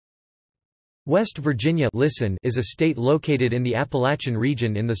West Virginia is a state located in the Appalachian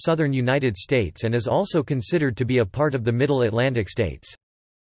region in the southern United States and is also considered to be a part of the Middle Atlantic states.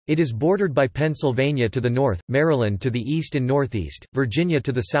 It is bordered by Pennsylvania to the north, Maryland to the east and northeast, Virginia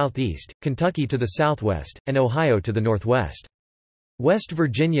to the southeast, Kentucky to the southwest, and Ohio to the northwest. West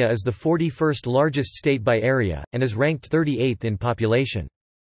Virginia is the 41st largest state by area, and is ranked 38th in population.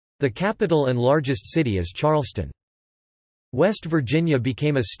 The capital and largest city is Charleston. West Virginia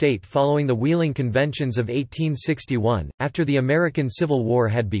became a state following the Wheeling Conventions of 1861, after the American Civil War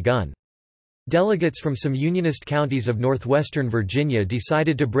had begun. Delegates from some Unionist counties of northwestern Virginia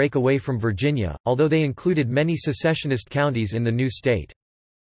decided to break away from Virginia, although they included many secessionist counties in the new state.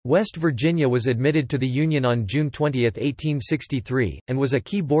 West Virginia was admitted to the Union on June 20, 1863, and was a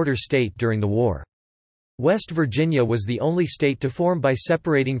key border state during the war. West Virginia was the only state to form by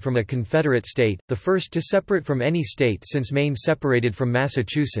separating from a Confederate state, the first to separate from any state since Maine separated from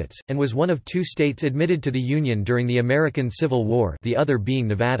Massachusetts, and was one of two states admitted to the Union during the American Civil War, the other being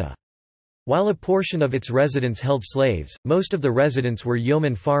Nevada. While a portion of its residents held slaves, most of the residents were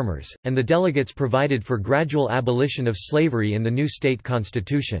yeoman farmers, and the delegates provided for gradual abolition of slavery in the new state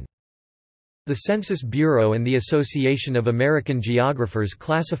constitution. The Census Bureau and the Association of American Geographers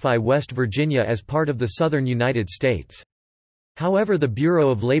classify West Virginia as part of the southern United States. However, the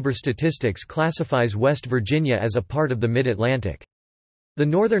Bureau of Labor Statistics classifies West Virginia as a part of the Mid-Atlantic. The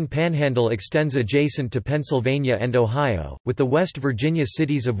northern panhandle extends adjacent to Pennsylvania and Ohio, with the West Virginia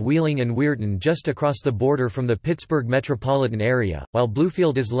cities of Wheeling and Weirton just across the border from the Pittsburgh metropolitan area, while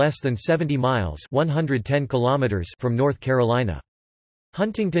Bluefield is less than 70 miles (110 kilometers) from North Carolina.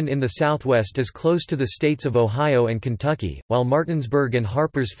 Huntington in the southwest is close to the states of Ohio and Kentucky, while Martinsburg and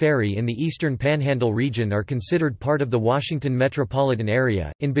Harpers Ferry in the eastern Panhandle region are considered part of the Washington metropolitan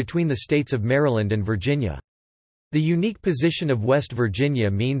area, in between the states of Maryland and Virginia. The unique position of West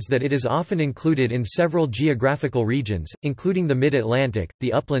Virginia means that it is often included in several geographical regions, including the Mid-Atlantic,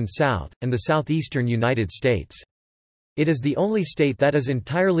 the Upland South, and the southeastern United States. It is the only state that is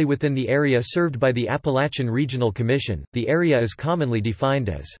entirely within the area served by the Appalachian Regional Commission. The area is commonly defined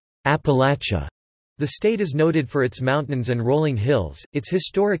as Appalachia. The state is noted for its mountains and rolling hills, its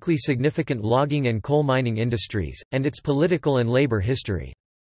historically significant logging and coal mining industries, and its political and labor history.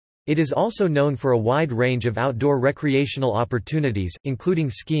 It is also known for a wide range of outdoor recreational opportunities, including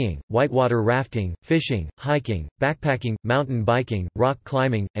skiing, whitewater rafting, fishing, hiking, backpacking, mountain biking, rock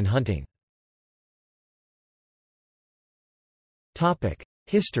climbing, and hunting.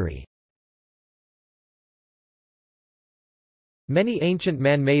 History. Many ancient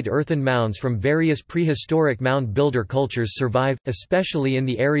man-made earthen mounds from various prehistoric mound builder cultures survive, especially in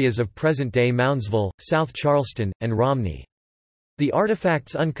the areas of present-day Moundsville, South Charleston, and Romney. The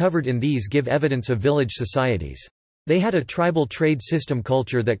artifacts uncovered in these give evidence of village societies. They had a tribal trade system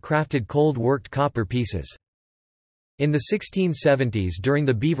culture that crafted cold-worked copper pieces. In the 1670s during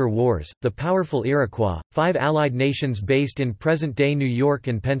the Beaver Wars, the powerful Iroquois, 5 allied nations based in present-day New York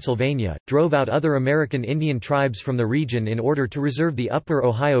and Pennsylvania, drove out other American Indian tribes from the region in order to reserve the upper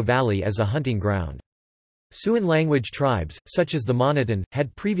Ohio Valley as a hunting ground. Siouan-language tribes, such as the Monotan,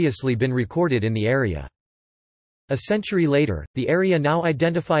 had previously been recorded in the area. A century later, the area now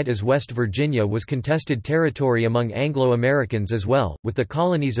identified as West Virginia was contested territory among Anglo-Americans as well, with the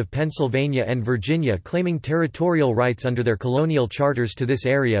colonies of Pennsylvania and Virginia claiming territorial rights under their colonial charters to this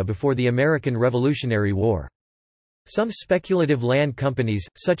area before the American Revolutionary War. Some speculative land companies,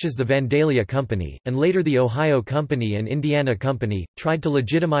 such as the Vandalia Company, and later the Ohio Company and Indiana Company, tried to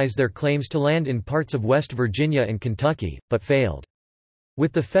legitimize their claims to land in parts of West Virginia and Kentucky, but failed.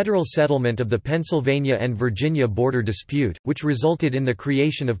 With the federal settlement of the Pennsylvania and Virginia border dispute, which resulted in the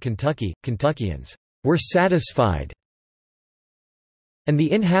creation of Kentucky, Kentuckians were satisfied, and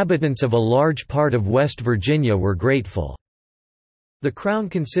the inhabitants of a large part of West Virginia were grateful. The Crown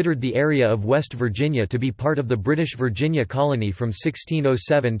considered the area of West Virginia to be part of the British Virginia colony from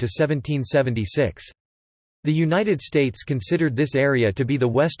 1607 to 1776. The United States considered this area to be the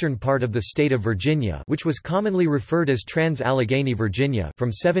western part of the state of Virginia, which was commonly referred as Trans-Allegheny Virginia, from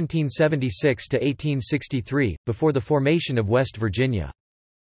 1776 to 1863, before the formation of West Virginia.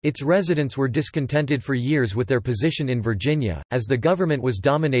 Its residents were discontented for years with their position in Virginia, as the government was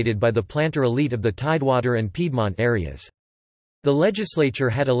dominated by the planter elite of the Tidewater and Piedmont areas. The legislature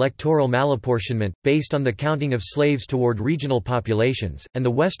had electoral malapportionment, based on the counting of slaves toward regional populations, and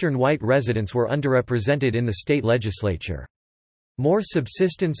the western white residents were underrepresented in the state legislature. More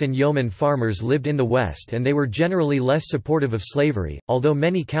subsistence and yeoman farmers lived in the West and they were generally less supportive of slavery, although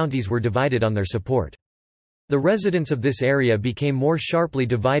many counties were divided on their support. The residents of this area became more sharply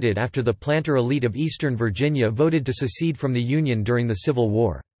divided after the planter elite of eastern Virginia voted to secede from the Union during the Civil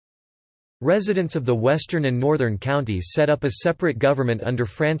War. Residents of the western and northern counties set up a separate government under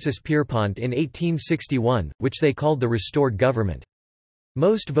Francis Pierpont in 1861, which they called the Restored Government.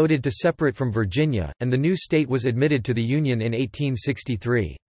 Most voted to separate from Virginia, and the new state was admitted to the Union in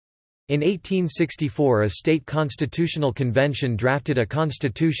 1863. In 1864 a state constitutional convention drafted a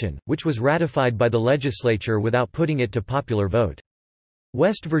constitution, which was ratified by the legislature without putting it to popular vote.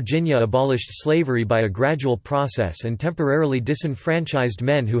 West Virginia abolished slavery by a gradual process and temporarily disenfranchised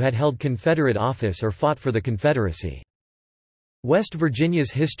men who had held Confederate office or fought for the Confederacy. West Virginia's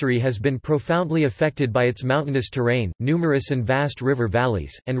history has been profoundly affected by its mountainous terrain, numerous and vast river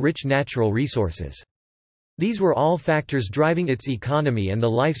valleys, and rich natural resources. These were all factors driving its economy and the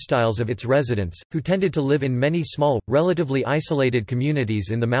lifestyles of its residents, who tended to live in many small, relatively isolated communities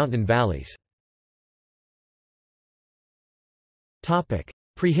in the mountain valleys.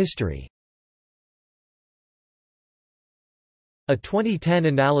 Prehistory. A 2010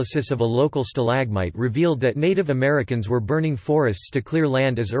 analysis of a local stalagmite revealed that Native Americans were burning forests to clear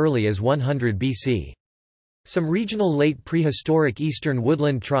land as early as 100 BC. Some regional late prehistoric eastern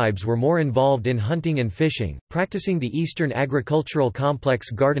woodland tribes were more involved in hunting and fishing, practicing the Eastern agricultural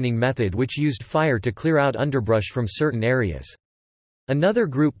complex gardening method which used fire to clear out underbrush from certain areas. Another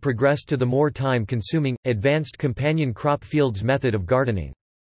group progressed to the more time-consuming, advanced companion crop fields method of gardening.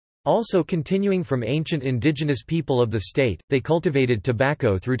 Also continuing from ancient indigenous people of the state, they cultivated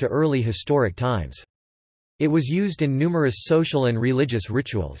tobacco through to early historic times. It was used in numerous social and religious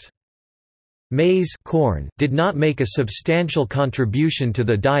rituals. Maize corn did not make a substantial contribution to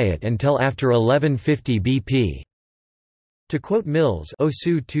the diet until after 1150 BP. To quote Mills,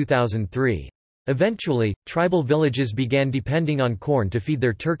 Osu 2003. Eventually, tribal villages began depending on corn to feed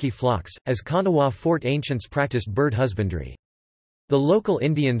their turkey flocks, as Kanawha Fort ancients practiced bird husbandry. The local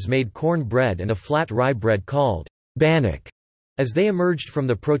Indians made corn bread and a flat rye bread called bannock as they emerged from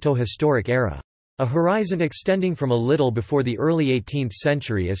the protohistoric era. A horizon extending from a little before the early 18th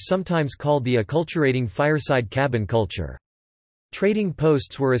century is sometimes called the acculturating fireside cabin culture. Trading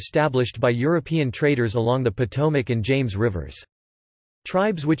posts were established by European traders along the Potomac and James rivers.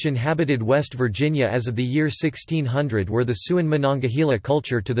 Tribes which inhabited West Virginia as of the year 1600 were the Siouan Monongahela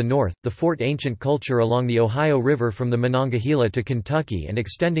culture to the north, the Fort ancient culture along the Ohio River from the Monongahela to Kentucky and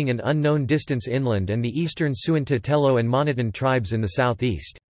extending an unknown distance inland, and the eastern Siouan Tutelo and Monotan tribes in the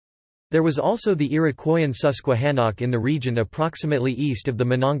southeast. There was also the Iroquoian Susquehannock in the region approximately east of the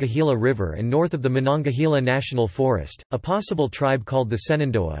Monongahela River and north of the Monongahela National Forest, a possible tribe called the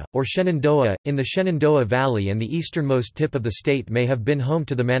Shenandoah, or Shenandoah, in the Shenandoah Valley, and the easternmost tip of the state may have been home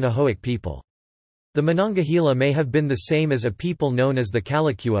to the Manahoic people. The Monongahela may have been the same as a people known as the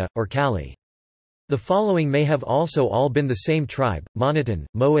Kalakua, or Kali. The following may have also all been the same tribe: Monotan,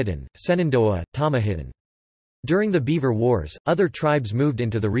 Mohitan, Shenandoah, Tamahitan. During the Beaver Wars, other tribes moved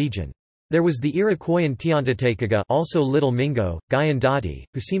into the region. There was the Iroquoian Tiantatekaga, also Little Mingo, Guyandati,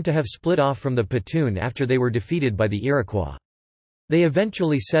 who seem to have split off from the Petun after they were defeated by the Iroquois. They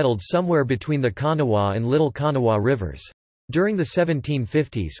eventually settled somewhere between the Kanawha and Little Kanawha rivers. During the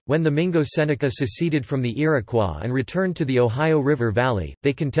 1750s, when the Mingo Seneca seceded from the Iroquois and returned to the Ohio River Valley,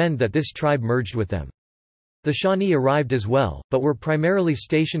 they contend that this tribe merged with them. The Shawnee arrived as well, but were primarily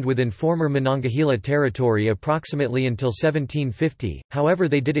stationed within former Monongahela territory approximately until 1750, however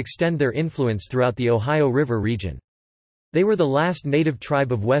they did extend their influence throughout the Ohio River region. They were the last native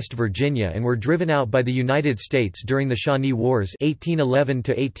tribe of West Virginia and were driven out by the United States during the Shawnee Wars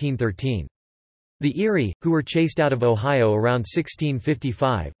 1811–1813. The Erie, who were chased out of Ohio around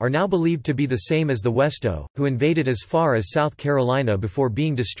 1655, are now believed to be the same as the Westo, who invaded as far as South Carolina before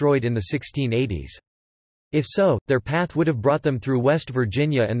being destroyed in the 1680s. If so, their path would have brought them through West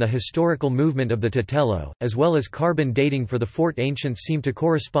Virginia, and the historical movement of the Tutelo, as well as carbon dating for the Fort ancients, seem to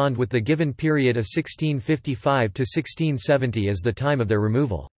correspond with the given period of 1655 to 1670 as the time of their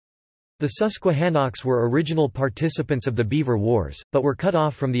removal. The Susquehannocks were original participants of the Beaver Wars, but were cut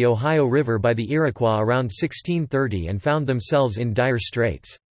off from the Ohio River by the Iroquois around 1630 and found themselves in dire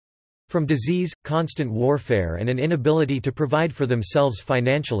straits. From disease, constant warfare and an inability to provide for themselves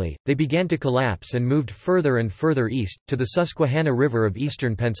financially, they began to collapse and moved further and further east, to the Susquehanna River of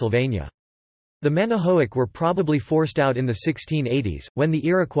eastern Pennsylvania. The Manahoic were probably forced out in the 1680s, when the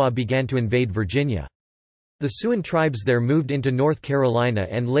Iroquois began to invade Virginia. The Siouan tribes there moved into North Carolina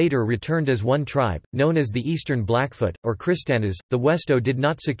and later returned as one tribe, known as the Eastern Blackfoot, or Kristanas. The Westo did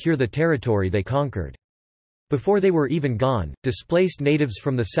not secure the territory they conquered. Before they were even gone, displaced natives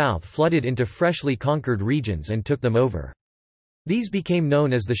from the south flooded into freshly conquered regions and took them over. These became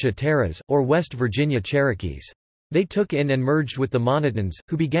known as the Chateras, or West Virginia Cherokees. They took in and merged with the Monotans,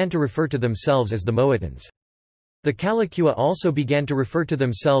 who began to refer to themselves as the Mohitans. The Kalakua also began to refer to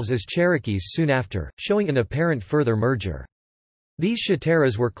themselves as Cherokees soon after, showing an apparent further merger. These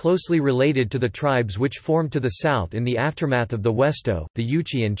Shateras were closely related to the tribes which formed to the south in the aftermath of the Westo, the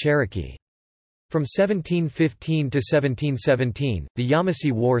Yuchi and Cherokee. From 1715 to 1717, the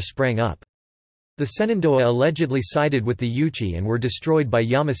Yamasee War sprang up. The Shenandoah allegedly sided with the Yuchi and were destroyed by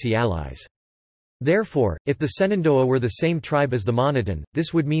Yamasee allies. Therefore, if the Shenandoah were the same tribe as the Monotan,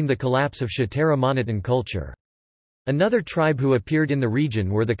 this would mean the collapse of Shatera-Monotan culture. Another tribe who appeared in the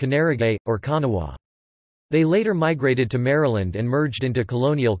region were the Canarigay, or Kanawha. They later migrated to Maryland and merged into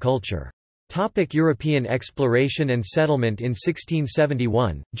colonial culture. European exploration and settlement. In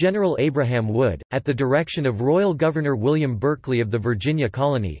 1671, General Abraham Wood, at the direction of Royal Governor William Berkeley of the Virginia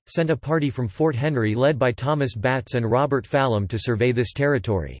colony, sent a party from Fort Henry led by Thomas Batts and Robert Fallam to survey this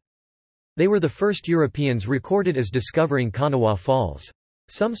territory. They were the first Europeans recorded as discovering Kanawha Falls.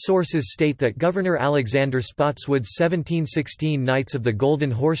 Some sources state that Governor Alexander Spotswood's 1716 Knights of the Golden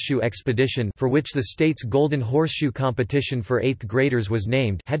Horseshoe Expedition, for which the state's Golden Horseshoe competition for 8th graders was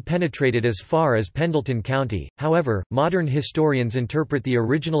named, had penetrated as far as Pendleton County. However, modern historians interpret the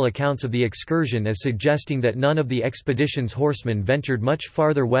original accounts of the excursion as suggesting that none of the expedition's horsemen ventured much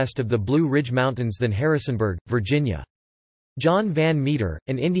farther west of the Blue Ridge Mountains than Harrisonburg, Virginia. John Van Meter,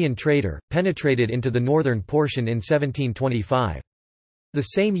 an Indian trader, penetrated into the northern portion in 1725. The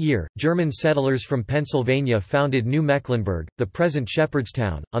same year, German settlers from Pennsylvania founded New Mecklenburg, the present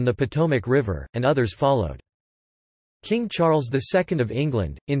Shepherdstown, on the Potomac River, and others followed. King Charles II of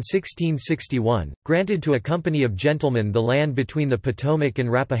England, in 1661, granted to a company of gentlemen the land between the Potomac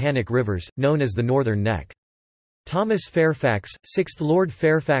and Rappahannock rivers, known as the Northern Neck. Thomas Fairfax, 6th Lord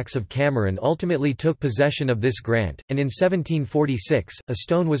Fairfax of Cameron, ultimately took possession of this grant, and in 1746, a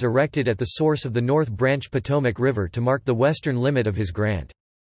stone was erected at the source of the North Branch Potomac River to mark the western limit of his grant.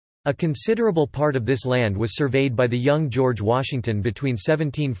 A considerable part of this land was surveyed by the young George Washington between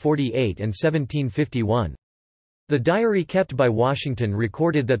 1748 and 1751. The diary kept by Washington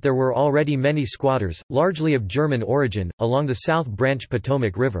recorded that there were already many squatters, largely of German origin, along the South Branch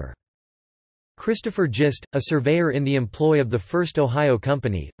Potomac River. Christopher Gist, a surveyor in the employ of the First Ohio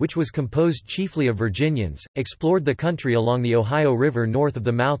Company, which was composed chiefly of Virginians, explored the country along the Ohio River north of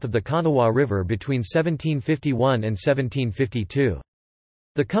the mouth of the Kanawha River between 1751 and 1752.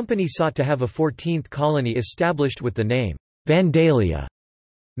 The company sought to have a 14th colony established with the name, Vandalia.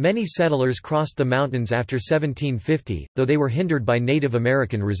 Many settlers crossed the mountains after 1750, though they were hindered by Native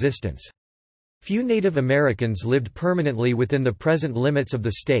American resistance. Few Native Americans lived permanently within the present limits of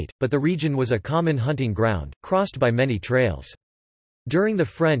the state, but the region was a common hunting ground, crossed by many trails. During the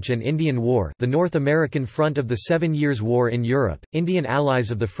French and Indian War, the North American front of the 7 Years' War in Europe, Indian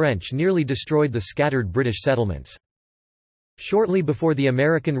allies of the French nearly destroyed the scattered British settlements. Shortly before the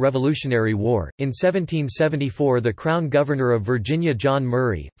American Revolutionary War, in 1774 the Crown Governor of Virginia John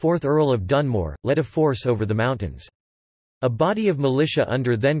Murray, 4th Earl of Dunmore, led a force over the mountains. A body of militia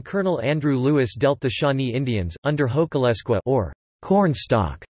under then-Colonel Andrew Lewis dealt the Shawnee Indians, under Hokulesqua or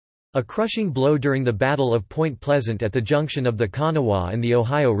Cornstalk, a crushing blow during the Battle of Point Pleasant at the junction of the Kanawha and the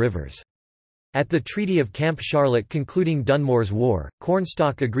Ohio rivers. At the Treaty of Camp Charlotte concluding Dunmore's War,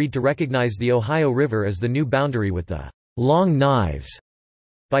 Cornstalk agreed to recognize the Ohio River as the new boundary with the Long Knives.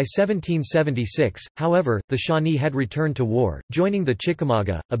 By 1776, however, the Shawnee had returned to war, joining the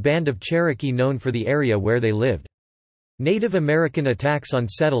Chickamauga, a band of Cherokee known for the area where they lived. Native American attacks on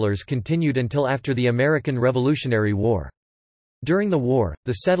settlers continued until after the American Revolutionary War. During the war,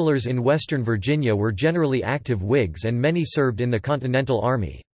 the settlers in western Virginia were generally active Whigs and many served in the Continental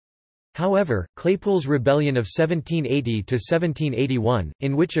Army. However, Claypool's Rebellion of 1780–1781,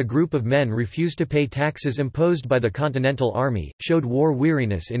 in which a group of men refused to pay taxes imposed by the Continental Army, showed war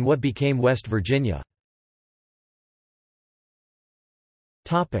weariness in what became West Virginia.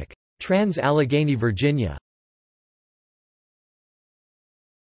 Trans-Allegheny Virginia.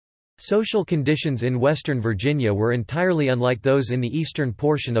 Social conditions in western Virginia were entirely unlike those in the eastern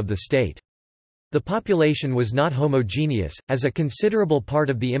portion of the state. The population was not homogeneous, as a considerable part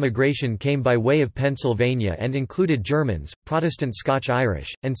of the immigration came by way of Pennsylvania and included Germans, Protestant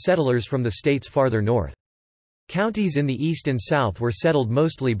Scotch-Irish, and settlers from the states farther north. Counties in the east and south were settled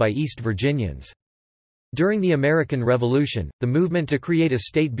mostly by East Virginians. During the American Revolution, the movement to create a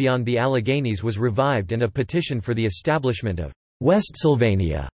state beyond the Alleghenies was revived and a petition for the establishment of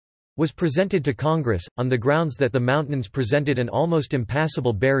Westsylvania was presented to Congress, on the grounds that the mountains presented an almost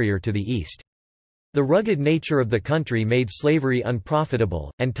impassable barrier to the east. The rugged nature of the country made slavery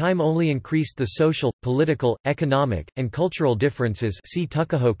unprofitable, and time only increased the social, political, economic, and cultural differences see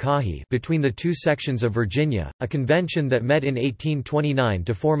Tuckahoe Kahi between the two sections of Virginia. A convention that met in 1829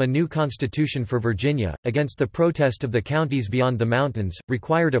 to form a new constitution for Virginia, against the protest of the counties beyond the mountains,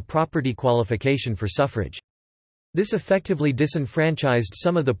 required a property qualification for suffrage. This effectively disenfranchised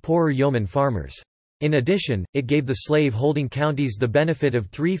some of the poorer yeoman farmers. In addition, it gave the slave-holding counties the benefit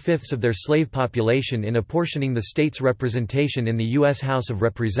of 3/5 of their slave population in apportioning the state's representation in the U.S. House of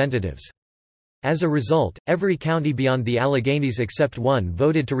Representatives. As a result, every county beyond the Alleghenies except one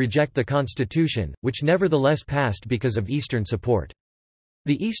voted to reject the Constitution, which nevertheless passed because of Eastern support.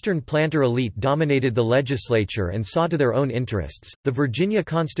 The Eastern planter elite dominated the legislature and saw to their own interests. The Virginia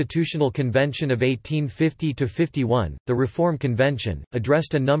Constitutional Convention of 1850–51, the Reform Convention,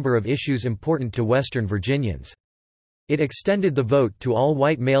 addressed a number of issues important to Western Virginians. It extended the vote to all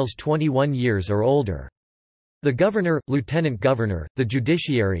white males 21 years or older. The governor, lieutenant governor, the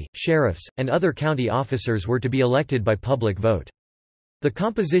judiciary, sheriffs, and other county officers were to be elected by public vote. The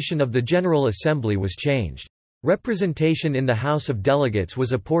composition of the General Assembly was changed. Representation in the House of Delegates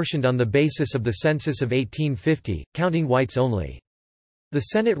was apportioned on the basis of the census of 1850, counting whites only. The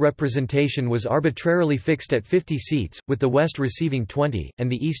Senate representation was arbitrarily fixed at 50 seats, with the West receiving 20,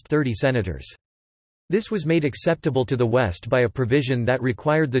 and the East 30 senators. This was made acceptable to the West by a provision that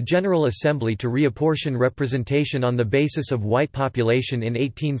required the General Assembly to reapportion representation on the basis of white population in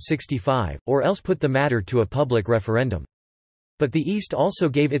 1865, or else put the matter to a public referendum. But the East also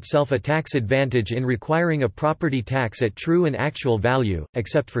gave itself a tax advantage in requiring a property tax at true and actual value,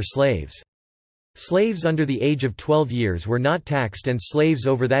 except for slaves. Slaves under the age of 12 years were not taxed, and slaves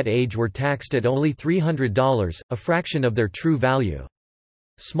over that age were taxed at only $300, a fraction of their true value.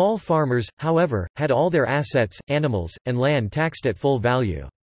 Small farmers, however, had all their assets, animals, and land taxed at full value.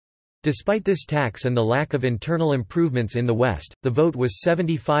 Despite this tax and the lack of internal improvements in the West, the vote was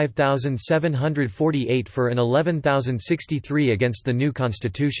 75,748 for and 11,063 against the new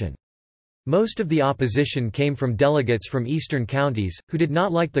constitution. Most of the opposition came from delegates from eastern counties, who did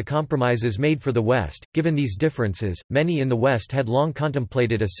not like the compromises made for the West. Given these differences, many in the West had long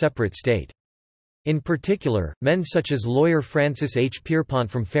contemplated a separate state. In particular, men such as lawyer Francis H.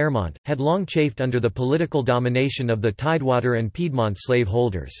 Pierpont from Fairmont, had long chafed under the political domination of the Tidewater and Piedmont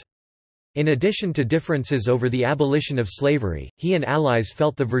slaveholders. In addition to differences over the abolition of slavery, he and allies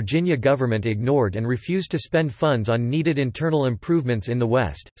felt the Virginia government ignored and refused to spend funds on needed internal improvements in the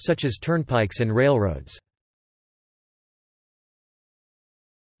West, such as turnpikes and railroads.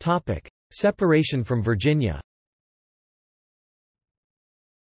 Separation from Virginia.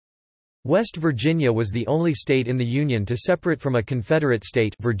 West Virginia was the only state in the Union to separate from a Confederate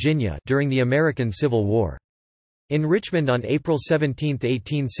state, Virginia, during the American Civil War. In Richmond on April 17,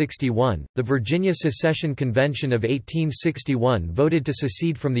 1861, the Virginia Secession Convention of 1861 voted to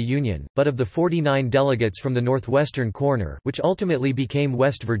secede from the Union, but of the 49 delegates from the northwestern corner, which ultimately became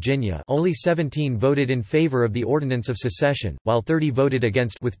West Virginia, only 17 voted in favor of the Ordinance of Secession, while 30 voted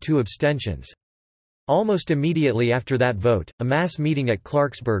against, with 2 abstentions. Almost immediately after that vote, a mass meeting at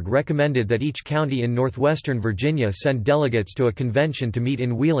Clarksburg recommended that each county in northwestern Virginia send delegates to a convention to meet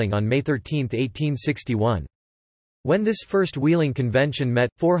in Wheeling on May 13, 1861. When this first Wheeling Convention met,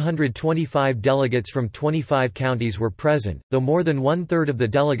 425 delegates from 25 counties were present, though more than one-third of the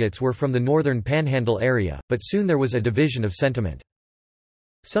delegates were from the northern Panhandle area, but soon there was a division of sentiment.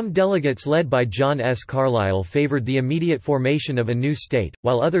 Some delegates led by John S. Carlisle favored the immediate formation of a new state,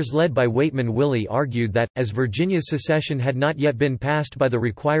 while others led by Waitman Willie argued that, as Virginia's secession had not yet been passed by the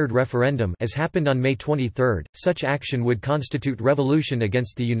required referendum as happened on May 23, such action would constitute revolution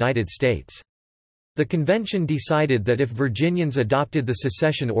against the United States. The convention decided that if Virginians adopted the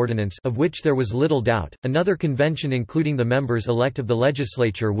secession ordinance, of which there was little doubt, another convention including the members-elect of the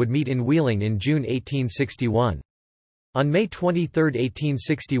legislature would meet in Wheeling in June 1861. On May 23,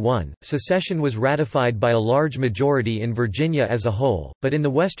 1861, secession was ratified by a large majority in Virginia as a whole, but in the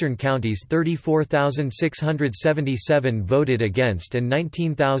western counties 34,677 voted against and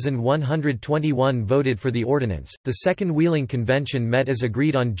 19,121 voted for the ordinance. The Second Wheeling Convention met as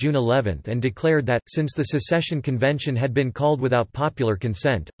agreed on June 11 and declared that, since the secession convention had been called without popular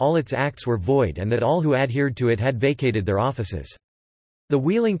consent, all its acts were void and that all who adhered to it had vacated their offices. The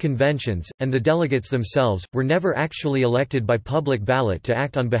Wheeling Conventions, and the delegates themselves, were never actually elected by public ballot to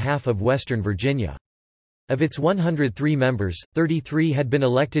act on behalf of Western Virginia. Of its 103 members, 33 had been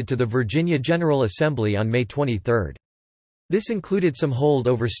elected to the Virginia General Assembly on May 23. This included some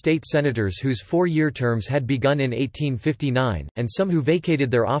holdover state senators whose 4-year terms had begun in 1859, and some who vacated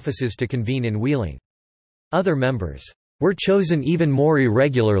their offices to convene in Wheeling. Other members were chosen even more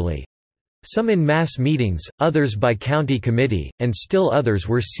irregularly. Some in mass meetings, others by county committee, and still others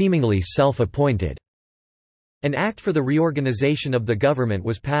were seemingly self-appointed. An act for the reorganization of the government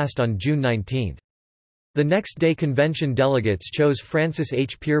was passed on June 19. The next day convention delegates chose Francis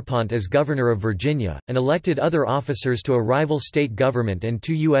H. Pierpont as governor of Virginia, and elected other officers to a rival state government and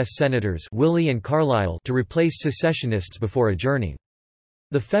 2 U.S. senators Willie and Carlisle to replace secessionists before adjourning.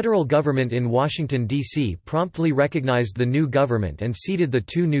 The federal government in Washington, D.C. promptly recognized the new government and seated the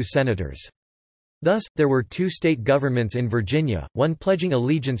 2 new senators. Thus, there were 2 state governments in Virginia, one pledging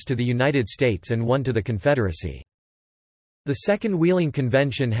allegiance to the United States and one to the Confederacy. The Second Wheeling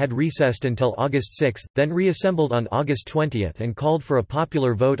Convention had recessed until August 6, then reassembled on August 20 and called for a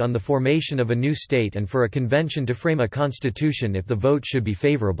popular vote on the formation of a new state and for a convention to frame a constitution if the vote should be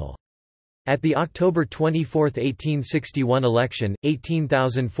favorable. At the October 24, 1861 election,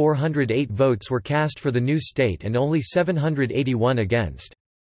 18,408 votes were cast for the new state and only 781 against.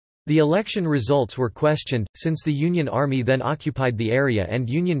 The election results were questioned, since the Union Army then occupied the area and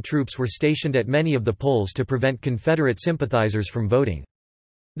Union troops were stationed at many of the polls to prevent Confederate sympathizers from voting.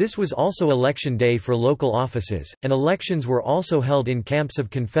 This was also election day for local offices, and elections were also held in camps of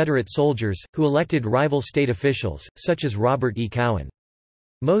Confederate soldiers, who elected rival state officials, such as Robert E. Cowan.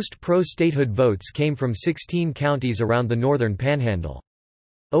 Most pro-statehood votes came from 16 counties around the northern panhandle.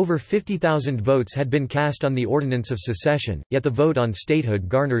 Over 50,000 votes had been cast on the Ordinance of Secession, yet the vote on statehood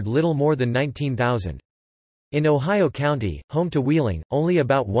garnered little more than 19,000. In Ohio County, home to Wheeling, only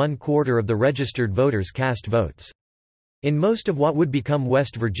about 1/4 of the registered voters cast votes. In most of what would become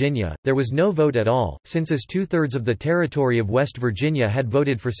West Virginia, there was no vote at all, since as 2/3 of the territory of West Virginia had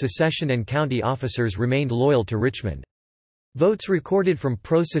voted for secession and county officers remained loyal to Richmond. Votes recorded from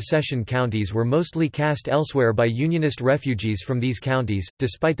pro-secession counties were mostly cast elsewhere by Unionist refugees from these counties.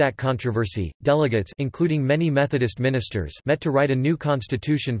 Despite that controversy, delegates, including many Methodist ministers, met to write a new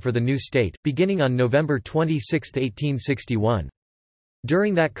constitution for the new state, beginning on November 26, 1861.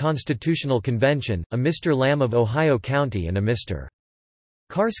 During that constitutional convention, a Mr. Lamb of Ohio County and a Mr.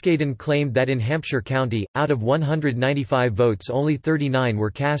 Carskaden claimed that in Hampshire County, out of 195 votes only 39 were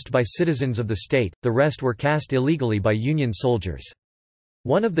cast by citizens of the state, the rest were cast illegally by Union soldiers.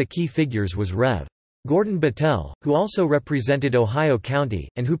 One of the key figures was Rev. Gordon Battelle, who also represented Ohio County,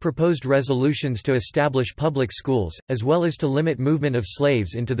 and who proposed resolutions to establish public schools, as well as to limit movement of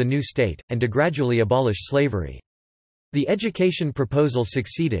slaves into the new state, and to gradually abolish slavery. The education proposal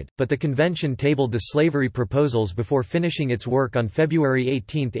succeeded, but the convention tabled the slavery proposals before finishing its work on February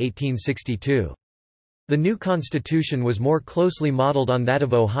 18, 1862. The new constitution was more closely modeled on that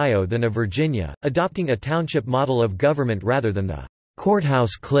of Ohio than of Virginia, adopting a township model of government rather than the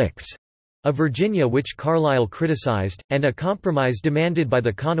courthouse cliques of Virginia, which Carlisle criticized, and a compromise demanded by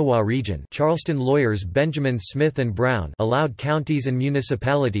the Kanawha region. Charleston lawyers Benjamin Smith and Brown allowed counties and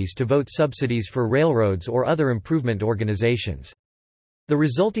municipalities to vote subsidies for railroads or other improvement organizations. The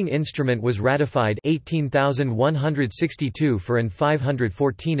resulting instrument was ratified 18,162 for and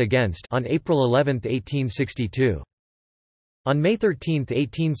 514 against on April 11, 1862. On May 13,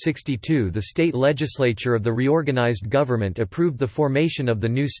 1862, the state legislature of the reorganized government approved the formation of the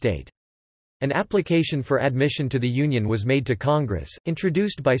new state. An application for admission to the Union was made to Congress,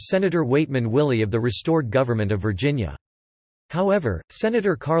 introduced by Senator Waitman Willey of the restored government of Virginia. However,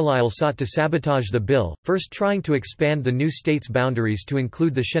 Senator Carlisle sought to sabotage the bill, first trying to expand the new state's boundaries to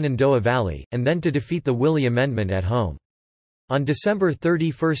include the Shenandoah Valley, and then to defeat the Willey Amendment at home. On December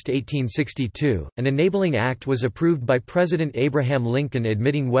 31, 1862, an enabling act was approved by President Abraham Lincoln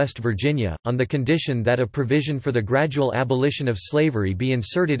admitting West Virginia, on the condition that a provision for the gradual abolition of slavery be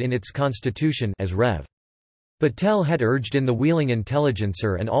inserted in its constitution, as Rev. Battelle had urged in the Wheeling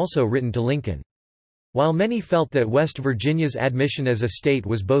Intelligencer and also written to Lincoln. While many felt that West Virginia's admission as a state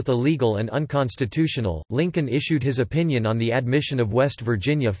was both illegal and unconstitutional, Lincoln issued his opinion on the admission of West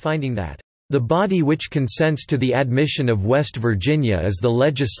Virginia, finding that the body which consents to the admission of West Virginia is the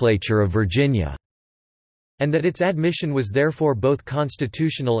legislature of Virginia, and that its admission was therefore both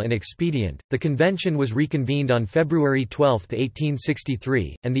constitutional and expedient. The convention was reconvened on February 12,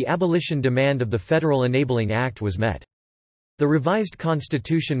 1863, and the abolition demand of the Federal Enabling Act was met. The revised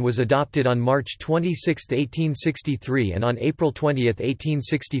constitution was adopted on March 26, 1863, and on April 20,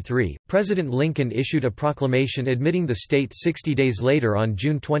 1863, President Lincoln issued a proclamation admitting the state 60 days later on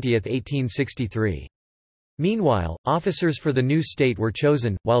June 20, 1863. Meanwhile, officers for the new state were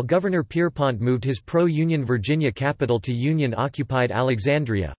chosen, while Governor Pierpont moved his pro-Union Virginia capital to Union-occupied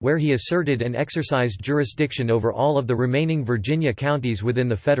Alexandria, where he asserted and exercised jurisdiction over all of the remaining Virginia counties within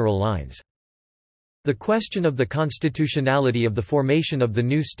the federal lines. The question of the constitutionality of the formation of the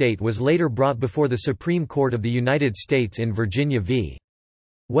new state was later brought before the Supreme Court of the United States in Virginia v.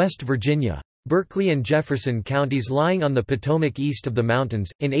 West Virginia. Berkeley and Jefferson counties lying on the Potomac east of the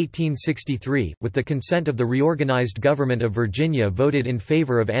mountains. In 1863, with the consent of the reorganized government of Virginia, voted in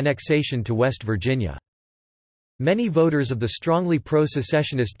favor of annexation to West Virginia. Many voters of the strongly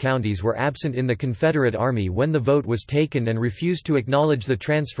pro-secessionist counties were absent in the Confederate Army when the vote was taken and refused to acknowledge the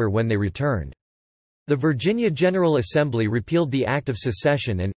transfer when they returned. The Virginia General Assembly repealed the Act of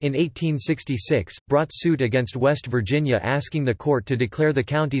Secession and, in 1866, brought suit against West Virginia asking the court to declare the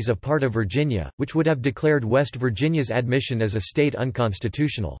counties a part of Virginia, which would have declared West Virginia's admission as a state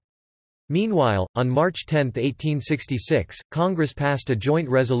unconstitutional. Meanwhile, on March 10, 1866, Congress passed a joint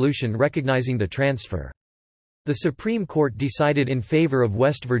resolution recognizing the transfer. The Supreme Court decided in favor of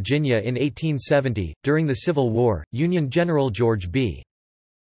West Virginia in 1870. During the Civil War, Union General George B.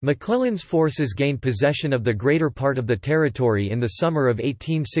 McClellan's forces gained possession of the greater part of the territory in the summer of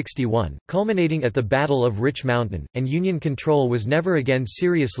 1861, culminating at the Battle of Rich Mountain, and Union control was never again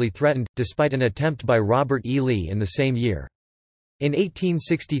seriously threatened, despite an attempt by Robert E. Lee in the same year. In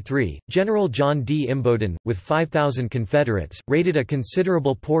 1863, General John D. Imboden, with 5,000 Confederates, raided a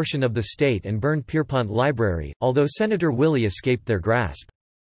considerable portion of the state and burned Pierpont Library, although Senator Willey escaped their grasp.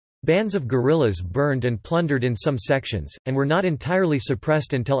 Bands of guerrillas burned and plundered in some sections, and were not entirely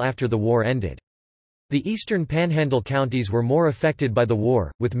suppressed until after the war ended. The eastern Panhandle counties were more affected by the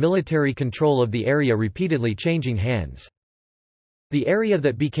war, with military control of the area repeatedly changing hands. The area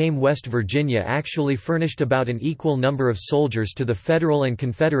that became West Virginia actually furnished about an equal number of soldiers to the Federal and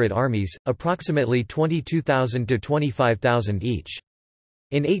Confederate armies, approximately 22,000 to 25,000 each.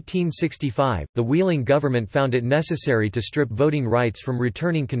 In 1865, the Wheeling government found it necessary to strip voting rights from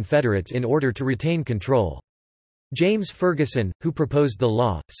returning Confederates in order to retain control. James Ferguson, who proposed the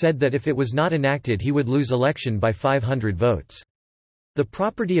law, said that if it was not enacted he would lose election by 500 votes. The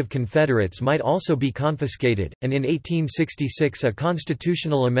property of Confederates might also be confiscated, and in 1866 a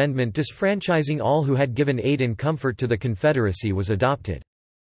constitutional amendment disfranchising all who had given aid and comfort to the Confederacy was adopted.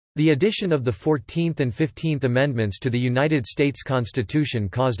 The addition of the 14th and 15th Amendments to the United States Constitution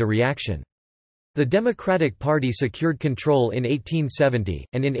caused a reaction. The Democratic Party secured control in 1870,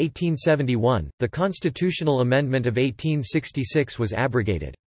 and in 1871, the Constitutional Amendment of 1866 was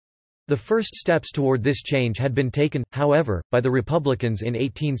abrogated. The first steps toward this change had been taken, however, by the Republicans in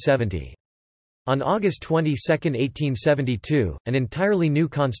 1870. On August 22, 1872, an entirely new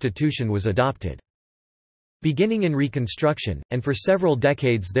constitution was adopted. Beginning in Reconstruction, and for several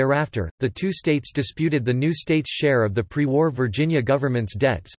decades thereafter, the two states disputed the new state's share of the pre-war Virginia government's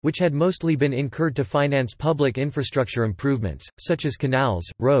debts, which had mostly been incurred to finance public infrastructure improvements, such as canals,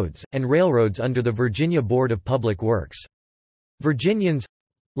 roads, and railroads under the Virginia Board of Public Works.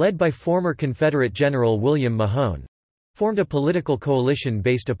 Virginians—led by former Confederate General William Mahone—formed a political coalition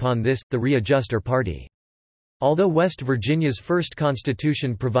based upon this, the Readjuster Party. Although West Virginia's first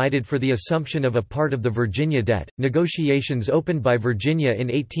constitution provided for the assumption of a part of the Virginia debt, negotiations opened by Virginia in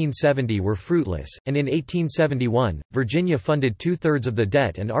 1870 were fruitless, and in 1871, Virginia funded two-thirds of the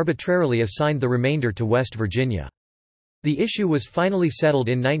debt and arbitrarily assigned the remainder to West Virginia. The issue was finally settled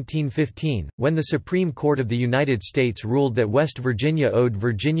in 1915, when the Supreme Court of the United States ruled that West Virginia owed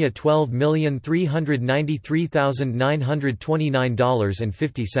Virginia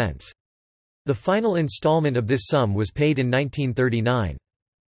 $12,393,929.50. The final installment of this sum was paid in 1939.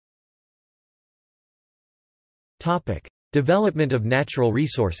 Development of natural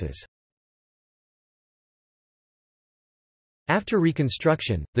resources. After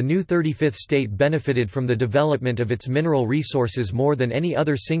Reconstruction, the new 35th state benefited from the development of its mineral resources more than any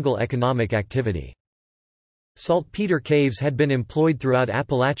other single economic activity. Saltpeter caves had been employed throughout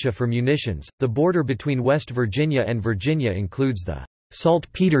Appalachia for munitions. The border between West Virginia and Virginia includes the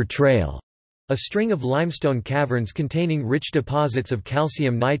Saltpeter Trail, a string of limestone caverns containing rich deposits of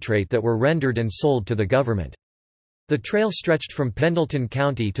calcium nitrate that were rendered and sold to the government. The trail stretched from Pendleton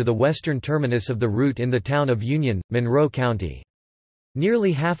County to the western terminus of the route in the town of Union, Monroe County.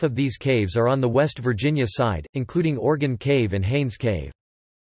 Nearly half of these caves are on the West Virginia side, including Organ Cave and Haynes Cave.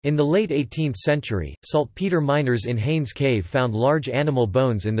 In the late 18th century, saltpeter miners in Haynes Cave found large animal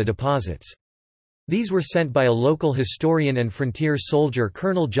bones in the deposits. These were sent by a local historian and frontier soldier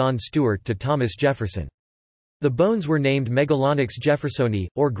Colonel John Stewart to Thomas Jefferson. The bones were named Megalonyx jeffersoni,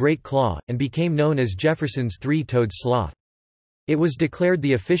 or Great Claw, and became known as Jefferson's three-toed sloth. It was declared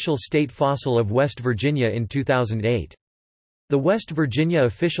the official state fossil of West Virginia in 2008. The West Virginia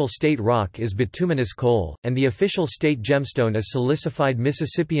official state rock is bituminous coal, and the official state gemstone is silicified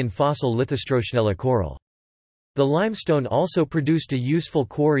Mississippian fossil Lithostroshnella coral. The limestone also produced a useful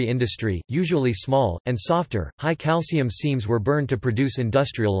quarry industry, usually small, and softer, high-calcium seams were burned to produce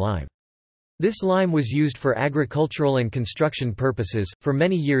industrial lime. This lime was used for agricultural and construction purposes. For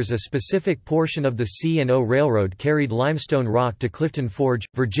many years, a specific portion of the C&O Railroad carried limestone rock to Clifton Forge,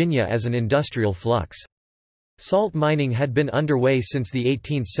 Virginia as an industrial flux. Salt mining had been underway since the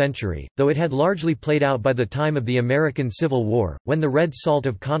 18th century, though it had largely played out by the time of the American Civil War, when the red salt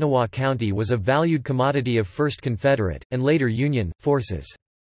of Kanawha County was a valued commodity of first Confederate, and later Union, forces.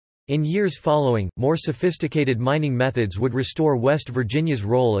 In years following, more sophisticated mining methods would restore West Virginia's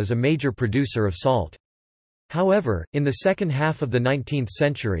role as a major producer of salt. However, in the second half of the 19th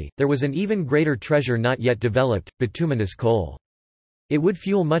century, there was an even greater treasure not yet developed: bituminous coal. It would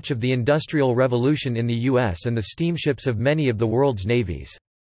fuel much of the Industrial Revolution in the U.S. and the steamships of many of the world's navies.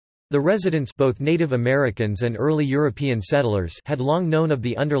 The residents, both Native Americans and early European settlers, had long known of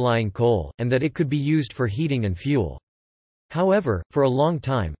the underlying coal, and that it could be used for heating and fuel. However, for a long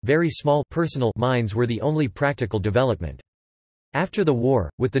time, very small personal mines were the only practical development. After the war,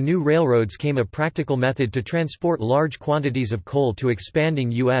 with the new railroads came a practical method to transport large quantities of coal to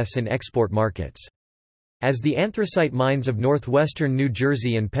expanding U.S. and export markets. As the anthracite mines of northwestern New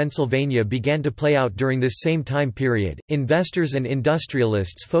Jersey and Pennsylvania began to play out during this same time period, investors and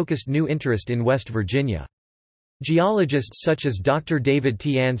industrialists focused new interest in West Virginia. Geologists such as Dr. David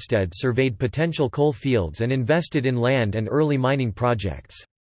T. Anstead surveyed potential coal fields and invested in land and early mining projects.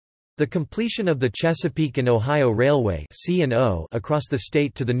 The completion of the Chesapeake and Ohio Railway (C&O) across the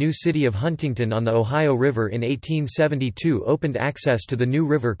state to the new city of Huntington on the Ohio River in 1872 opened access to the New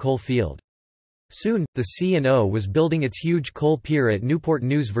River coal field. Soon, the C&O was building its huge coal pier at Newport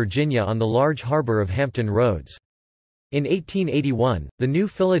News, Virginia on the large harbor of Hampton Roads. In 1881, the new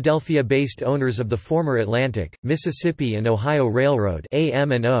Philadelphia-based owners of the former Atlantic, Mississippi and Ohio Railroad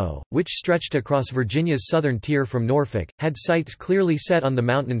 (AM&O), which stretched across Virginia's southern tier from Norfolk, had sights clearly set on the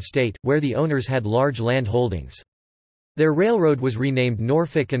Mountain State, where the owners had large land holdings. Their railroad was renamed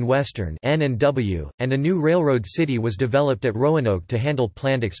Norfolk and Western (N&W), and a new railroad city was developed at Roanoke to handle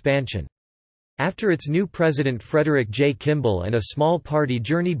planned expansion. After its new president Frederick J. Kimball and a small party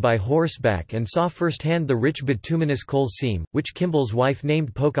journeyed by horseback and saw firsthand the rich bituminous coal seam, which Kimball's wife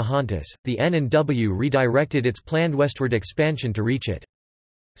named Pocahontas, the N&W redirected its planned westward expansion to reach it.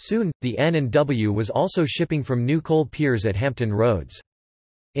 Soon, the N&W was also shipping from new coal piers at Hampton Roads.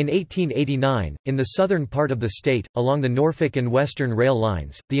 In 1889, in the southern part of the state, along the Norfolk and Western rail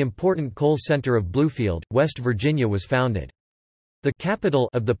lines, the important coal center of Bluefield, West Virginia was founded. The capital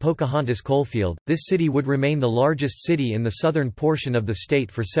of the Pocahontas coalfield, this city would remain the largest city in the southern portion of the state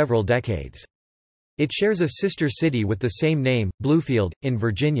for several decades. It shares a sister city with the same name, Bluefield, in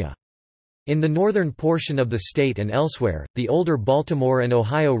Virginia. In the northern portion of the state and elsewhere, the older Baltimore and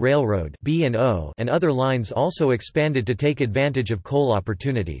Ohio Railroad (B&O) and other lines also expanded to take advantage of coal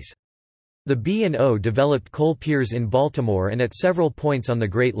opportunities. The B&O developed coal piers in Baltimore and at several points on the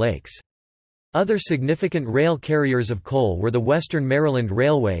Great Lakes. Other significant rail carriers of coal were the Western Maryland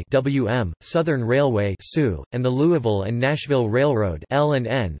Railway (WM), Southern Railway (SU), and the Louisville and Nashville Railroad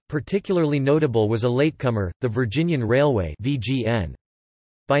 (L&N). Particularly notable was a latecomer, the Virginian Railway (VGN).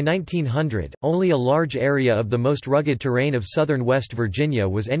 By 1900, only a large area of the most rugged terrain of southern West Virginia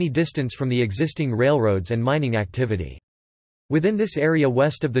was any distance from the existing railroads and mining activity. Within this area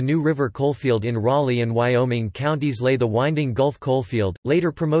west of the New River coalfield in Raleigh and Wyoming counties lay the Winding Gulf coalfield,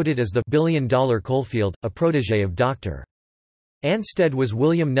 later promoted as the billion-dollar coalfield, a protégé of Dr. Anstead was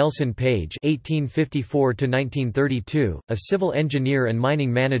William Nelson Page (1854–1932), a civil engineer and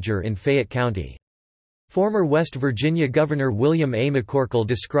mining manager in Fayette County. Former West Virginia Governor William A. McCorkle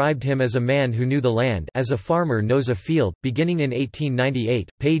described him as a man who knew the land as a farmer knows a field. Beginning in 1898,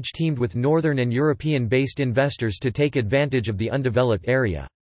 Page teamed with Northern and European-based investors to take advantage of the undeveloped area.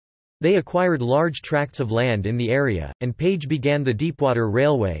 They acquired large tracts of land in the area, and Page began the Deepwater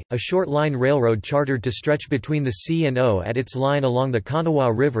Railway, a short-line railroad chartered to stretch between the C&O at its line along the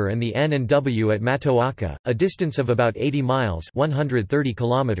Kanawha River and the N&W at Matoaka, a distance of about 80 miles (130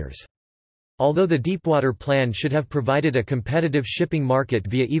 kilometers). Although the Deepwater Plan should have provided a competitive shipping market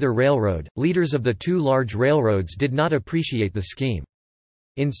via either railroad, leaders of the two large railroads did not appreciate the scheme.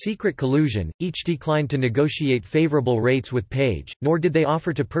 In secret collusion, each declined to negotiate favorable rates with Page, nor did they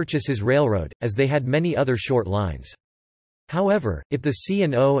offer to purchase his railroad, as they had many other short lines. However, if the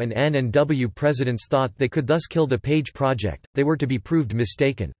C&O and N&W presidents thought they could thus kill the Page project, they were to be proved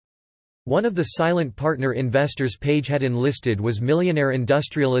mistaken. One of the silent partner investors Page had enlisted was millionaire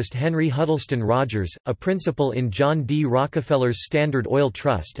industrialist Henry Huddleston Rogers, a principal in John D. Rockefeller's Standard Oil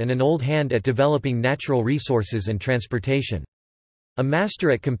Trust and an old hand at developing natural resources and transportation. A master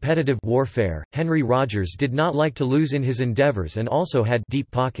at competitive warfare, Henry Rogers did not like to lose in his endeavors and also had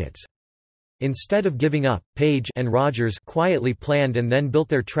deep pockets. Instead of giving up, Page and Rogers quietly planned and then built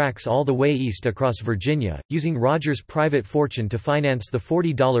their tracks all the way east across Virginia, using Rogers' private fortune to finance the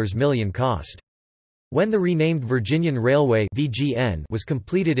 $40 million cost. When the renamed Virginian Railway (VGN) was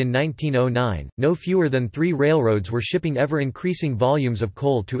completed in 1909, no fewer than 3 railroads were shipping ever-increasing volumes of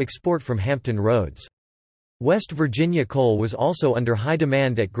coal to export from Hampton Roads. West Virginia coal was also under high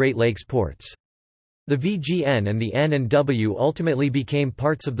demand at Great Lakes ports. The VGN and the N&W ultimately became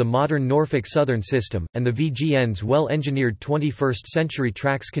parts of the modern Norfolk Southern system, and the VGN's well-engineered 21st-century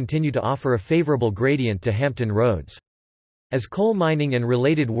tracks continue to offer a favorable gradient to Hampton Roads. As coal mining and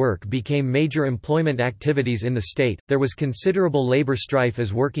related work became major employment activities in the state, there was considerable labor strife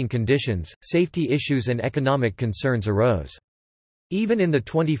as working conditions, safety issues and economic concerns arose. Even in the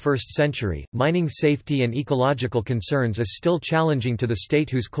 21st century, mining safety and ecological concerns is still challenging to the state,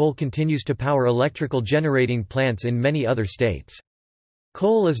 whose coal continues to power electrical generating plants in many other states.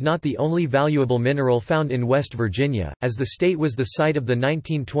 Coal is not the only valuable mineral found in West Virginia, as the state was the site of the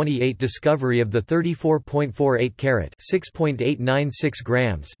 1928 discovery of the 34.48-carat (6.896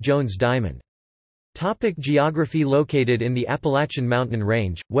 grams) Jones diamond. Geography. Located in the Appalachian Mountain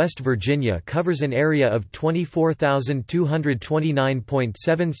Range, West Virginia covers an area of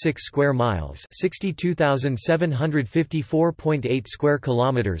 24,229.76 square miles, 62,754.8 square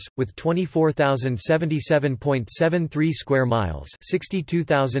kilometers, with 24,077.73 square miles,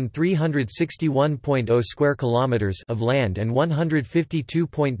 62,361.0 square kilometers of land and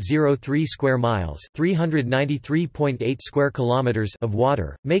 152.03 square miles, 393.8 square kilometers of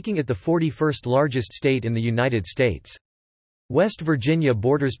water, making it the 41st largest state in the United States. West Virginia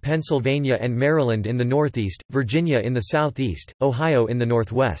borders Pennsylvania and Maryland in the northeast, Virginia in the southeast, Ohio in the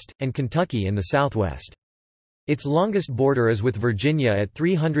northwest, and Kentucky in the southwest. Its longest border is with Virginia at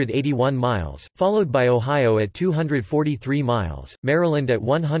 381 miles, followed by Ohio at 243 miles, Maryland at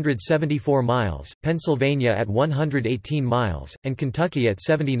 174 miles, Pennsylvania at 118 miles, and Kentucky at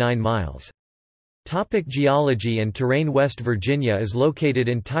 79 miles. Geology and terrain. West Virginia is located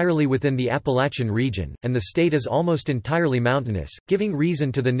entirely within the Appalachian region, and the state is almost entirely mountainous, giving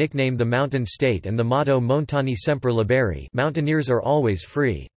reason to the nickname the Mountain State and the motto Montani sempre liberi, mountaineers are always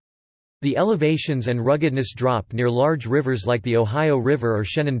free. The elevations and ruggedness drop near large rivers like the Ohio River or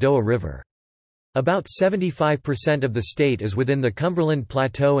Shenandoah River. About 75% of the state is within the Cumberland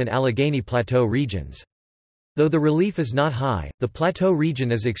Plateau and Allegheny Plateau regions. Though the relief is not high, the plateau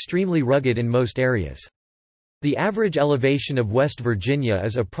region is extremely rugged in most areas. The average elevation of West Virginia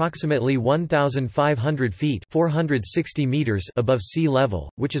is approximately 1,500 feet (460 meters) above sea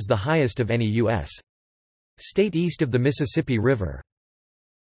level, which is the highest of any U.S. state east of the Mississippi River.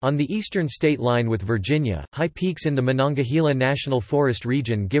 On the eastern state line with Virginia, high peaks in the Monongahela National Forest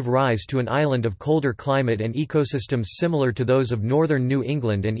region give rise to an island of colder climate and ecosystems similar to those of northern New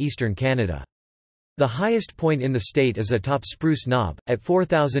England and eastern Canada. The highest point in the state is atop Spruce Knob, at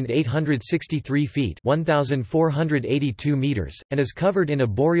 4,863 feet (1,482 meters), and is covered in a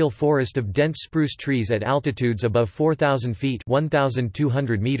boreal forest of dense spruce trees at altitudes above 4,000 feet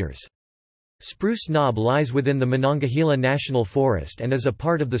 (1,200 meters). Spruce Knob lies within the Monongahela National Forest and is a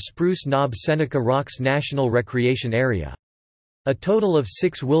part of the Spruce Knob-Seneca Rocks National Recreation Area. A total of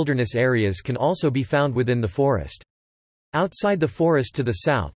 6 wilderness areas can also be found within the forest. Outside the forest to the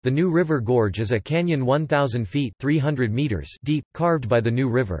south, the New River Gorge is a canyon 1,000 feet (300 meters) deep, carved by the New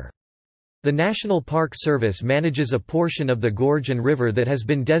River. The National Park Service manages a portion of the gorge and river that has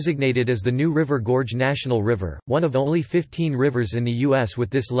been designated as the New River Gorge National River, one of only 15 rivers in the U.S. with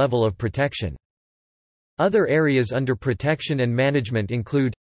this level of protection. Other areas under protection and management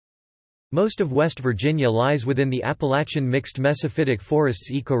include: most of West Virginia lies within the Appalachian Mixed Mesophytic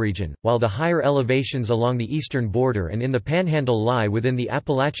Forests ecoregion, while the higher elevations along the eastern border and in the Panhandle lie within the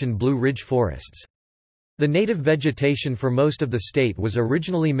Appalachian Blue Ridge forests. The native vegetation for most of the state was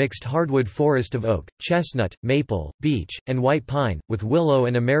originally mixed hardwood forest of oak, chestnut, maple, beech, and white pine, with willow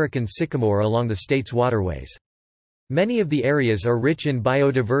and American sycamore along the state's waterways. Many of the areas are rich in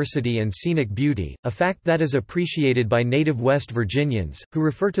biodiversity and scenic beauty, a fact that is appreciated by native West Virginians, who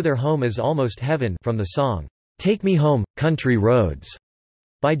refer to their home as almost heaven from the song, "Take Me Home, Country Roads"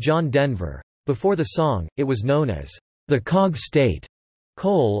 by John Denver. Before the song, it was known as the Cog State,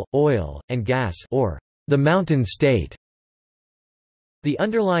 coal, oil, and gas, or the Mountain State. The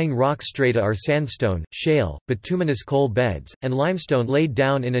underlying rock strata are sandstone, shale, bituminous coal beds, and limestone laid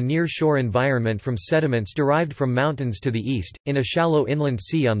down in a near-shore environment from sediments derived from mountains to the east, in a shallow inland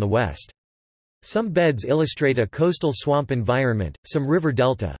sea on the west. Some beds illustrate a coastal swamp environment, some river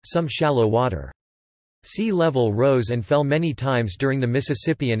delta, some shallow water. Sea level rose and fell many times during the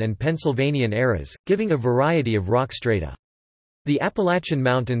Mississippian and Pennsylvanian eras, giving a variety of rock strata. The Appalachian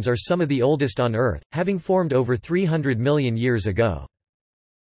Mountains are some of the oldest on Earth, having formed over 300 million years ago.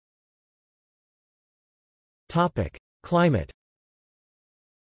 Climate.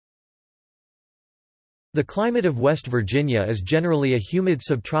 The climate of West Virginia is generally a humid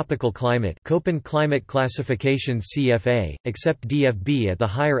subtropical climate, Köppen climate classification CFA, except DFB at the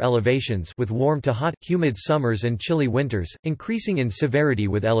higher elevations, with warm to hot, humid summers and chilly winters, increasing in severity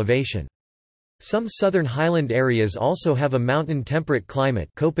with elevation. Some southern highland areas also have a mountain temperate climate,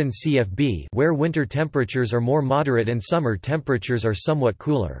 Köppen CFB, where winter temperatures are more moderate and summer temperatures are somewhat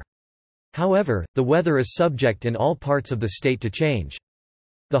cooler. However, the weather is subject in all parts of the state to change.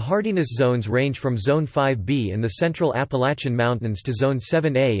 The hardiness zones range from Zone 5B in the central Appalachian Mountains to Zone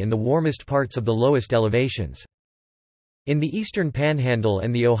 7A in the warmest parts of the lowest elevations. In the eastern Panhandle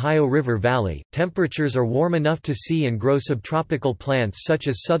and the Ohio River Valley, temperatures are warm enough to see and grow subtropical plants such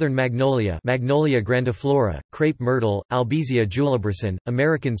as southern magnolia, Magnolia grandiflora, crepe myrtle, Albizia julibrisson,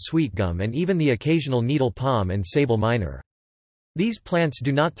 American sweetgum, and even the occasional needle palm and sable minor. These plants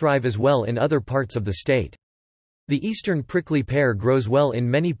do not thrive as well in other parts of the state. The eastern prickly pear grows well in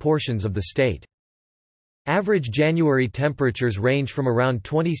many portions of the state. Average January temperatures range from around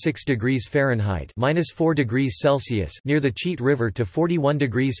 26 degrees Fahrenheit (-4 degrees Celsius) near the Cheat River to 41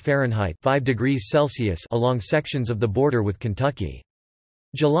 degrees Fahrenheit (5 degrees Celsius) along sections of the border with Kentucky.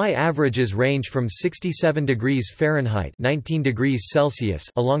 July averages range from 67 degrees Fahrenheit (19 degrees Celsius)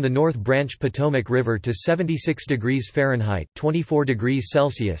 along the North Branch Potomac River to 76 degrees Fahrenheit (24 degrees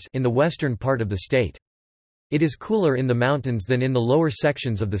Celsius) in the western part of the state. It is cooler in the mountains than in the lower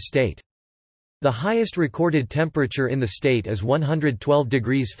sections of the state. The highest recorded temperature in the state is 112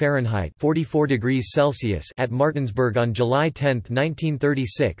 degrees Fahrenheit (44 degrees Celsius) at Martinsburg on July 10,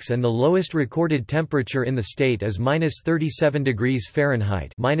 1936, and the lowest recorded temperature in the state is -37 degrees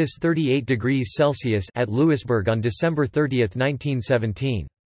Fahrenheit (-38 degrees Celsius) at Lewisburg on December 30, 1917.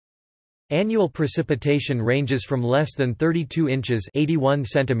 Annual precipitation ranges from less than 32 inches (81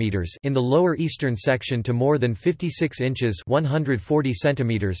 centimeters) in the lower eastern section to more than 56 inches (140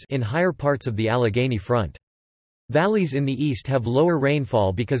 centimeters) in higher parts of the Allegheny Front. Valleys in the east have lower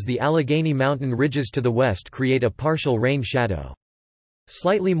rainfall because the Allegheny mountain ridges to the west create a partial rain shadow.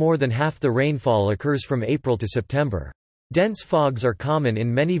 Slightly more than half the rainfall occurs from April to September. Dense fogs are common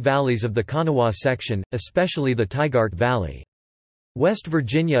in many valleys of the Kanawha section, especially the Tigard Valley. West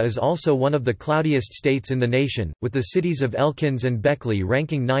Virginia is also one of the cloudiest states in the nation, with the cities of Elkins and Beckley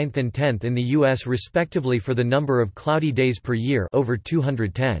ranking 9th and 10th in the U.S. respectively for the number of cloudy days per year, over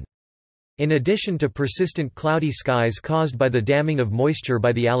 210. In addition to persistent cloudy skies caused by the damming of moisture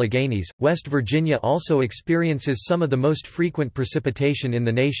by the Alleghenies, West Virginia also experiences some of the most frequent precipitation in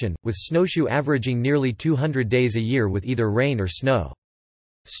the nation, with snowshoe averaging nearly 200 days a year with either rain or snow.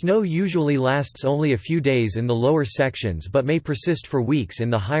 Snow usually lasts only a few days in the lower sections but may persist for weeks in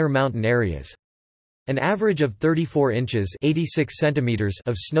the higher mountain areas. An average of 34 inches (86 centimeters)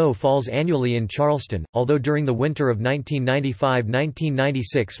 of snow falls annually in Charleston, although during the winter of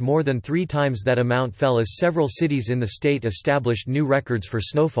 1995–1996 more than 3 times that amount fell as several cities in the state established new records for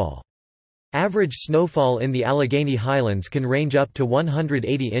snowfall. Average snowfall in the Allegheny Highlands can range up to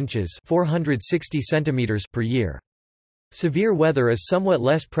 180 inches (460 centimeters) per year. Severe weather is somewhat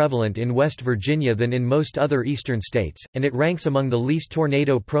less prevalent in West Virginia than in most other eastern states, and it ranks among the least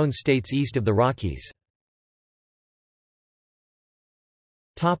tornado-prone states east of the Rockies.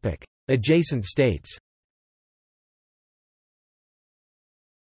 Adjacent states: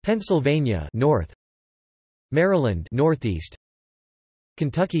 Pennsylvania north, Maryland northeast,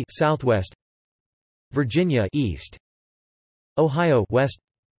 Kentucky southwest, Virginia east, Ohio west.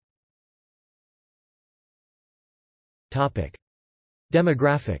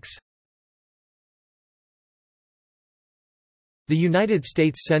 Demographics. The United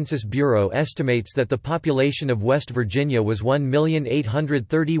States Census Bureau estimates that the population of West Virginia was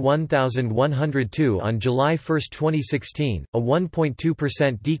 1,831,102 on July 1, 2016, a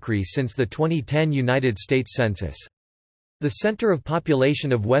 1.2% decrease since the 2010 United States Census. The center of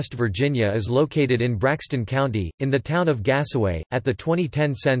population of West Virginia is located in Braxton County, in the town of Gassaway. At the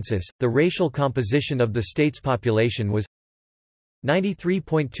 2010 census, the racial composition of the state's population was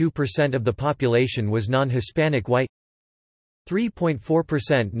 93.2% of the population was non-Hispanic white,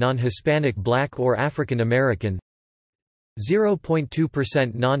 3.4% non-Hispanic black or African American,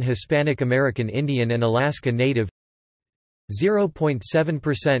 0.2% non-Hispanic American Indian and Alaska Native,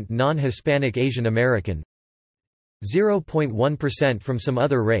 0.7% non-Hispanic Asian American, 0.1% from some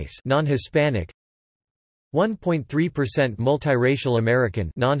other race non-Hispanic, 1.3% multiracial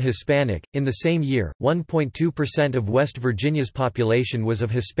American non-Hispanic. In the same year, 1.2% of West Virginia's population was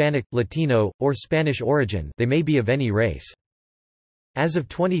of Hispanic, Latino, or Spanish origin, they may be of any race. As of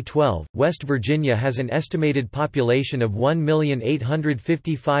 2012, West Virginia has an estimated population of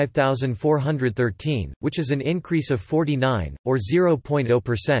 1,855,413, which is an increase of 49, or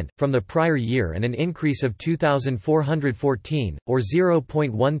 0.0%, from the prior year and an increase of 2,414, or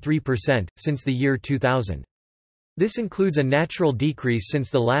 0.13%, since the year 2000. This includes a natural decrease since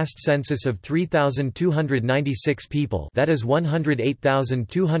the last census of 3,296 people, that is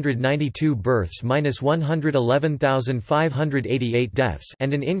 108,292 births minus 111,588 deaths,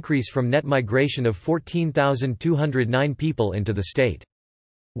 and an increase from net migration of 14,209 people into the state.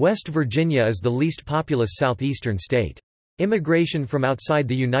 West Virginia is the least populous southeastern state. Immigration from outside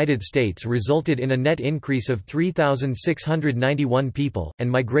the United States resulted in a net increase of 3,691 people, and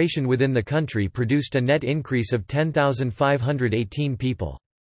migration within the country produced a net increase of 10,518 people.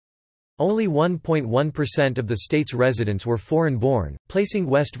 Only 1.1% of the state's residents were foreign-born, placing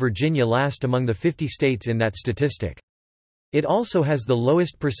West Virginia last among the 50 states in that statistic. It also has the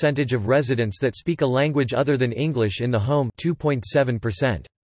lowest percentage of residents that speak a language other than English in the home, 2.7%.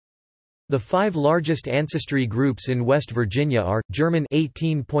 The five largest ancestry groups in West Virginia are German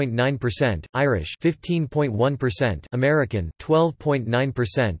 18.9%, Irish 15.1%, American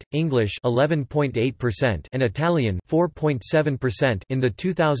 12.9%, English 11.8%, and Italian 4.7%. In the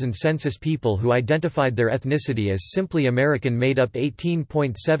 2000 census, people who identified their ethnicity as simply American made up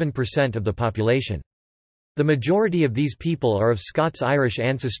 18.7% of the population. The majority of these people are of Scots-Irish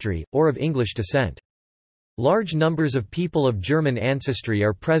ancestry, or of English descent. Large numbers of people of German ancestry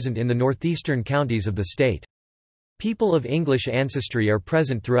are present in the northeastern counties of the state. People of English ancestry are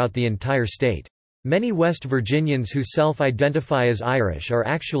present throughout the entire state. Many West Virginians who self-identify as Irish are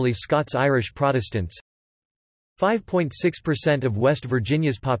actually Scots-Irish Protestants. 5.6% of West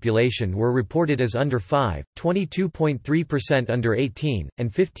Virginia's population were reported as under 5, 22.3% under 18,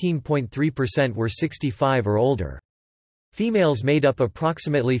 and 15.3% were 65 or older. Females made up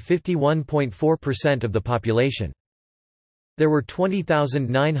approximately 51.4% of the population. There were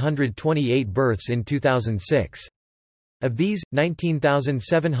 20,928 births in 2006. Of these,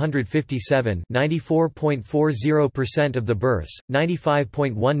 19,757 (94.40% of the births,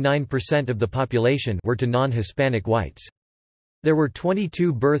 95.19% of the population) were to non-Hispanic whites. There were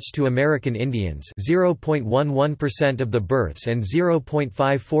 22 births to American Indians, 0.11% of the births and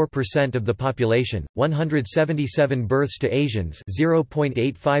 0.54% of the population, 177 births to Asians,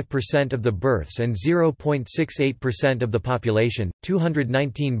 0.85% of the births and 0.68% of the population,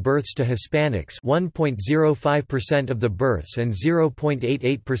 219 births to Hispanics, 1.05% of the births and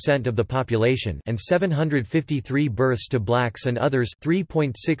 0.88% of the population, and 753 births to blacks and others,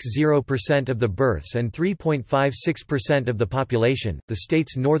 3.60% of the births and 3.56% of the population. The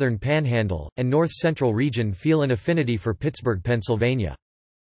state's northern panhandle, and north-central region feel an affinity for Pittsburgh, Pennsylvania.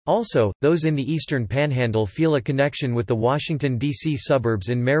 Also, those in the eastern panhandle feel a connection with the Washington, D.C. suburbs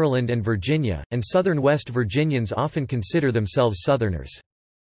in Maryland and Virginia, and southern West Virginians often consider themselves Southerners.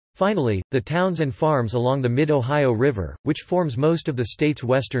 Finally, the towns and farms along the Mid-Ohio River, which forms most of the state's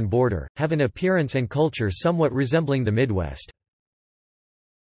western border, have an appearance and culture somewhat resembling the Midwest.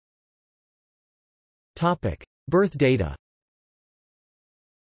 Birth data.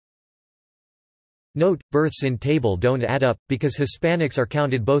 Note, births in table don't add up, because Hispanics are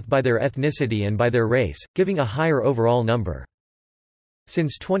counted both by their ethnicity and by their race, giving a higher overall number.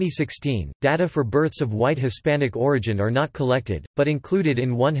 Since 2016, data for births of white Hispanic origin are not collected, but included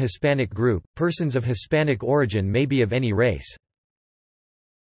in one Hispanic group. Persons of Hispanic origin may be of any race.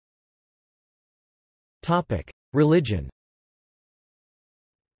 Religion.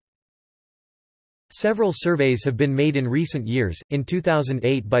 Several surveys have been made in recent years, in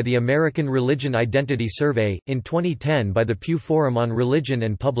 2008 by the American Religion Identity Survey, in 2010 by the Pew Forum on Religion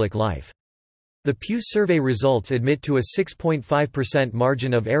and Public Life. The Pew survey results admit to a 6.5%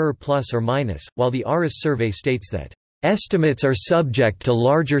 margin of error plus or minus, while the ARIS survey states that, "...estimates are subject to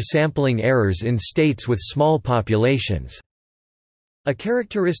larger sampling errors in states with small populations." A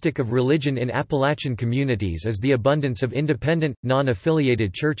characteristic of religion in Appalachian communities is the abundance of independent,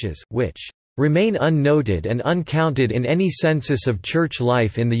 non-affiliated churches, which remain unnoted and uncounted in any census of church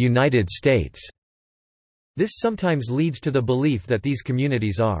life in the United States. This sometimes leads to the belief that these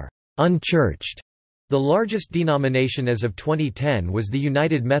communities are unchurched. The largest denomination as of 2010 was the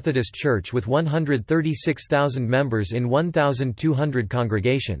United Methodist Church with 136,000 members in 1,200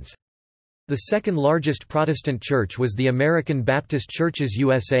 congregations. The second largest Protestant church was the American Baptist Churches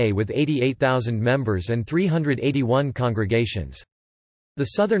USA with 88,000 members and 381 congregations. The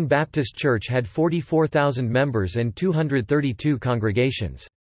Southern Baptist Church had 44,000 members and 232 congregations.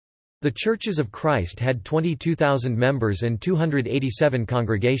 The Churches of Christ had 22,000 members and 287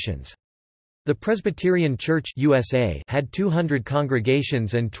 congregations. The The Presbyterian Church USA had 200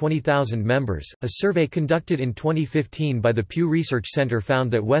 congregations and 20,000 members. A survey conducted in 2015 by the Pew Research Center found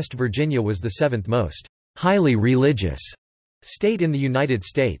that West Virginia was the seventh most highly religious state in the United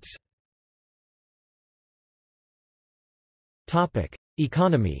States. Topic: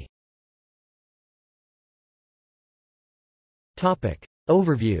 Economy. Topic: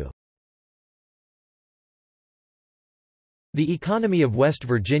 Overview. The economy of West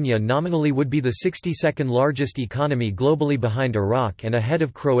Virginia nominally would be the 62nd largest economy globally behind Iraq and ahead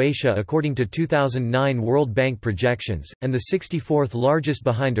of Croatia according to 2009 World Bank projections, and the 64th largest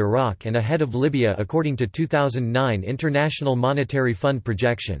behind Iraq and ahead of Libya according to 2009 International Monetary Fund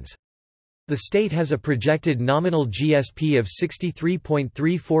projections. The state has a projected nominal GSP of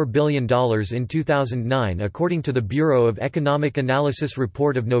 $63.34 billion in 2009 according to the Bureau of Economic Analysis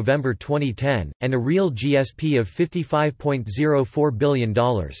report of November 2010, and a real GSP of $55.04 billion.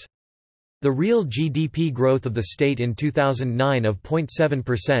 The real GDP growth of the state in 2009 of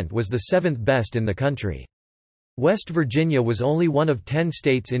 0.7% was the seventh best in the country. West Virginia was only one of 10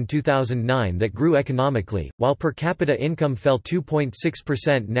 states in 2009 that grew economically, while per capita income fell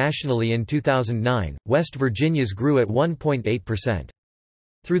 2.6% nationally in 2009. West Virginia's grew at 1.8%.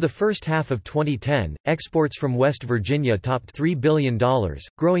 Through the first half of 2010, exports from West Virginia topped $3 billion,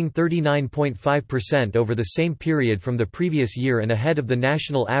 growing 39.5% over the same period from the previous year and ahead of the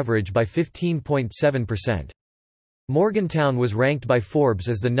national average by 15.7%. Morgantown was ranked by Forbes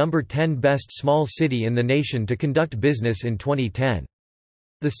as the number 10 best small city in the nation to conduct business in 2010.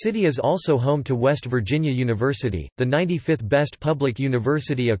 The city is also home to West Virginia University, the 95th best public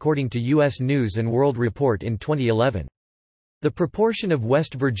university according to U.S. News & World Report in 2011. The proportion of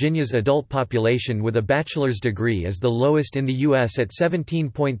West Virginia's adult population with a bachelor's degree is the lowest in the U.S. at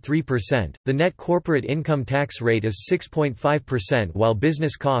 17.3%. The net corporate income tax rate is 6.5%, while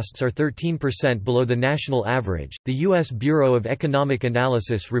business costs are 13% below the national average. The U.S. Bureau of Economic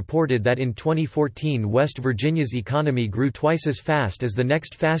Analysis reported that in 2014 West Virginia's economy grew twice as fast as the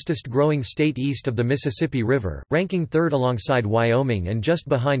next fastest growing state east of the Mississippi River, ranking third alongside Wyoming and just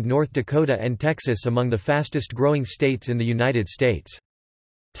behind North Dakota and Texas among the fastest growing states in the United States.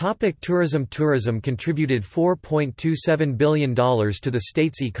 Tourism. Tourism contributed $4.27 billion to the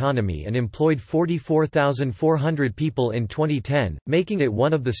state's economy and employed 44,400 people in 2010, making it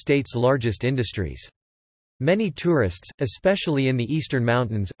one of the state's largest industries. Many tourists, especially in the eastern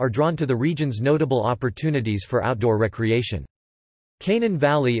mountains, are drawn to the region's notable opportunities for outdoor recreation. Canaan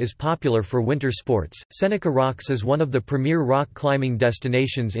Valley is popular for winter sports. Seneca Rocks is one of the premier rock climbing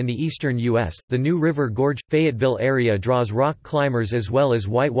destinations in the eastern U.S. The New River Gorge, Fayetteville area draws rock climbers as well as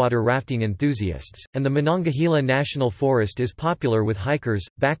whitewater rafting enthusiasts, and the Monongahela National Forest is popular with hikers,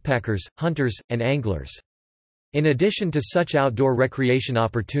 backpackers, hunters, and anglers. In addition to such outdoor recreation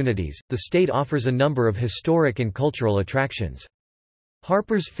opportunities, the state offers a number of historic and cultural attractions.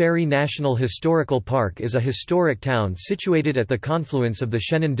 Harpers Ferry National Historical Park is a historic town situated at the confluence of the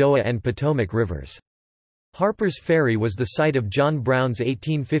Shenandoah and Potomac rivers. Harpers Ferry was the site of John Brown's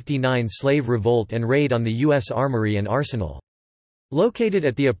 1859 slave revolt and raid on the U.S. Armory and Arsenal. Located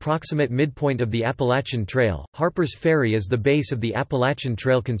at the approximate midpoint of the Appalachian Trail, Harpers Ferry is the base of the Appalachian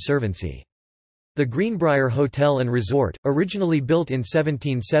Trail Conservancy. The Greenbrier Hotel and Resort, originally built in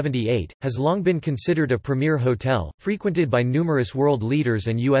 1778, has long been considered a premier hotel, frequented by numerous world leaders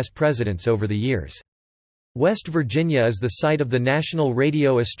and U.S. presidents over the years. West Virginia is the site of the National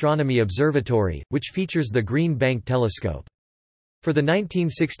Radio Astronomy Observatory, which features the Green Bank Telescope. For the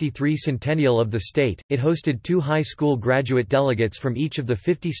 1963 centennial of the state, it hosted 2 high school graduate delegates from each of the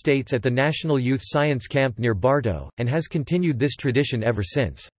 50 states at the National Youth Science Camp near Bartow, and has continued this tradition ever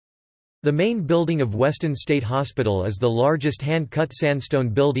since. The main building of Weston State Hospital is the largest hand-cut sandstone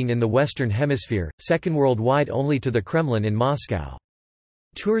building in the Western Hemisphere, second worldwide only to the Kremlin in Moscow.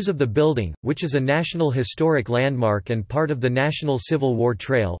 Tours of the building, which is a National Historic Landmark and part of the National Civil War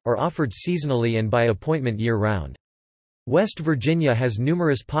Trail, are offered seasonally and by appointment year-round. West Virginia has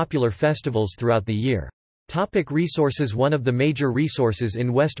numerous popular festivals throughout the year. Resources. One of the major resources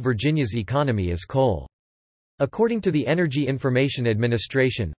in West Virginia's economy is coal. According to the Energy Information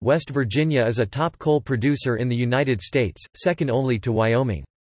Administration, West Virginia is a top coal producer in the United States, second only to Wyoming.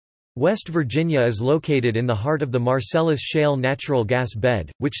 West Virginia is located in the heart of the Marcellus Shale natural gas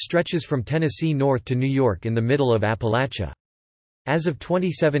bed, which stretches from Tennessee north to New York in the middle of Appalachia. As of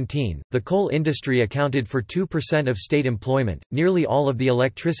 2017, the coal industry accounted for 2% of state employment. Nearly all of the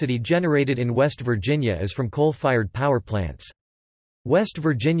electricity generated in West Virginia is from coal-fired power plants. West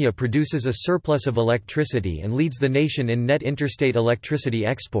Virginia produces a surplus of electricity and leads the nation in net interstate electricity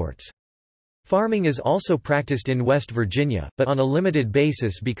exports. Farming is also practiced in West Virginia, but on a limited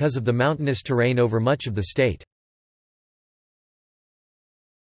basis because of the mountainous terrain over much of the state.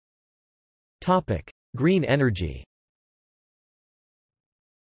 Green energy.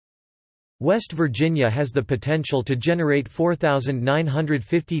 West Virginia has the potential to generate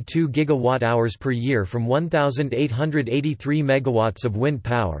 4,952 gigawatt-hours per year from 1,883 megawatts of wind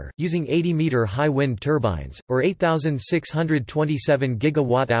power, using 80-meter high wind turbines, or 8,627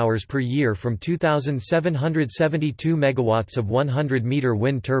 gigawatt-hours per year from 2,772 megawatts of 100-meter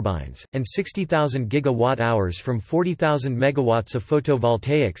wind turbines, and 60,000 gigawatt-hours from 40,000 megawatts of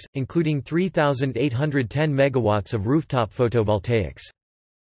photovoltaics, including 3,810 megawatts of rooftop photovoltaics.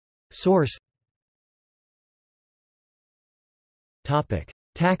 Source.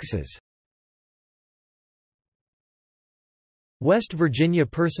 Taxes. West Virginia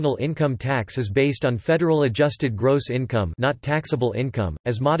personal income tax is based on federal adjusted gross income, not taxable income,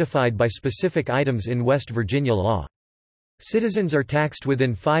 as modified by specific items in West Virginia law. Citizens are taxed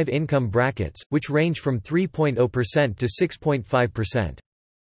within 5 income brackets, which range from 3.0% to 6.5%.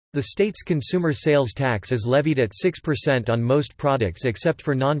 The state's consumer sales tax is levied at 6% on most products except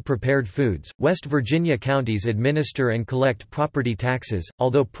for non-prepared foods. West Virginia counties administer and collect property taxes,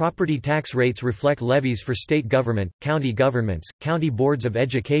 although property tax rates reflect levies for state government, county governments, county boards of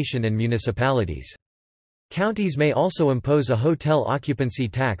education, and municipalities. Counties may also impose a hotel occupancy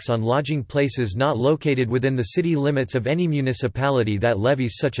tax on lodging places not located within the city limits of any municipality that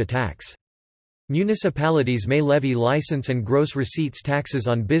levies such a tax. Municipalities may levy license and gross receipts taxes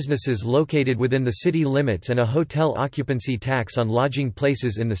on businesses located within the city limits and a hotel occupancy tax on lodging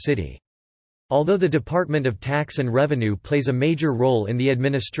places in the city. Although the Department of Tax and Revenue plays a major role in the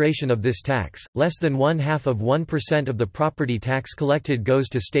administration of this tax, less than 0.5% of the property tax collected goes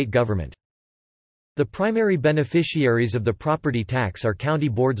to state government. The primary beneficiaries of the property tax are county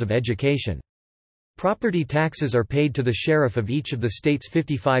boards of education. Property taxes are paid to the sheriff of each of the state's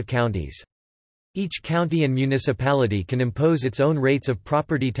 55 counties. Each county and municipality can impose its own rates of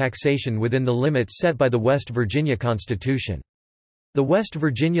property taxation within the limits set by the West Virginia Constitution. The West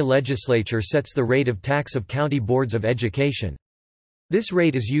Virginia legislature sets the rate of tax of county boards of education. This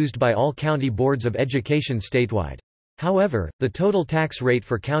rate is used by all county boards of education statewide. However, the total tax rate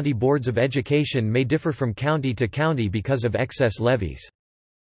for county boards of education may differ from county to county because of excess levies.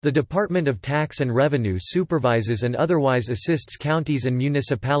 The Department of Tax and Revenue supervises and otherwise assists counties and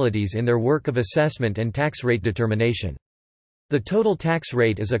municipalities in their work of assessment and tax rate determination. The total tax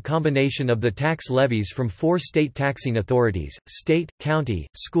rate is a combination of the tax levies from 4 state taxing authorities: state, county,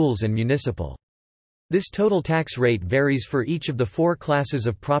 schools and municipal. This total tax rate varies for each of the 4 classes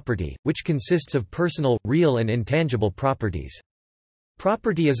of property, which consists of personal, real and intangible properties.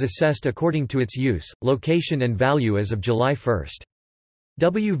 Property is assessed according to its use, location and value as of July 1.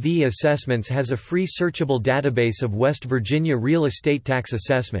 WV Assessments has a free searchable database of West Virginia real estate tax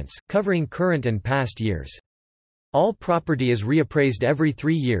assessments, covering current and past years. All property is reappraised every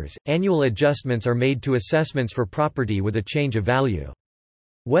 3 years. Annual adjustments are made to assessments for property with a change of value.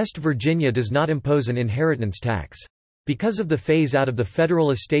 West Virginia does not impose an inheritance tax. Because of the phase-out of the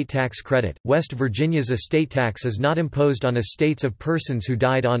federal estate tax credit, West Virginia's estate tax is not imposed on estates of persons who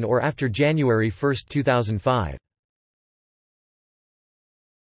died on or after January 1, 2005.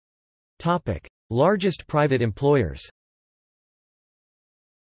 Largest private employers.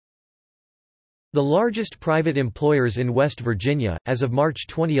 The largest private employers in West Virginia, as of March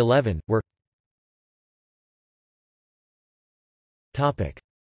 2011, were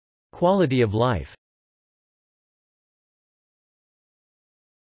Quality of life.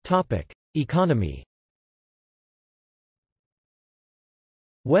 Economy.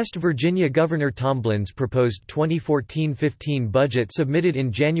 West Virginia Governor Tomlin's proposed 2014-15 budget submitted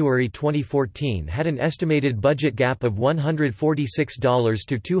in January 2014 had an estimated budget gap of $146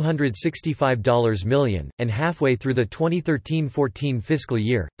 to $265 million, and halfway through the 2013-14 fiscal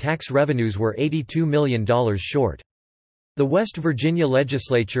year, tax revenues were $82 million short. The West Virginia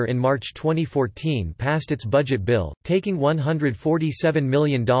legislature in March 2014 passed its budget bill, taking $147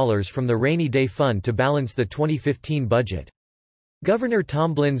 million from the Rainy Day Fund to balance the 2015 budget. Governor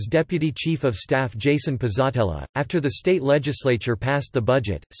Tomlin's Deputy Chief of Staff Jason Pizzatella, after the state legislature passed the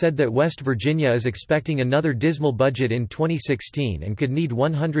budget, said that West Virginia is expecting another dismal budget in 2016 and could need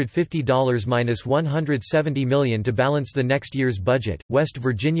 $150–170 million to balance the next year's budget. West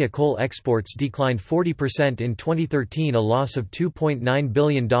Virginia coal exports declined 40% in 2013, a loss of $2.9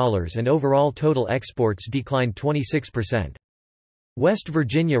 billion, and overall total exports declined 26%. West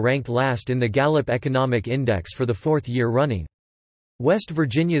Virginia ranked last in the Gallup Economic Index for the 4th year running. West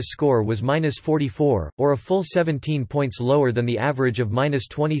Virginia's score was -44, or a full 17 points lower than the average of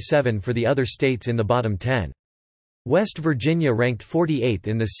 -27 for the other states in the bottom 10. West Virginia ranked 48th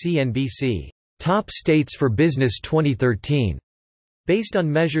in the CNBC Top States for Business 2013, based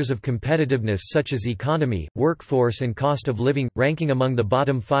on measures of competitiveness such as economy, workforce and cost of living, ranking among the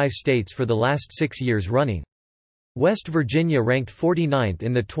bottom 5 states for the last 6 years running. West Virginia ranked 49th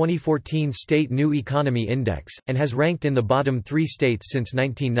in the 2014 State New Economy Index, and has ranked in the bottom 3 states since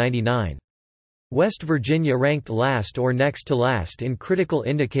 1999. West Virginia ranked last or next to last in critical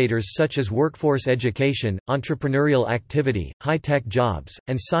indicators such as workforce education, entrepreneurial activity, high-tech jobs,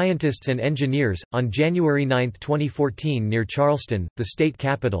 and scientists and engineers. On January 9, 2014, near Charleston, the state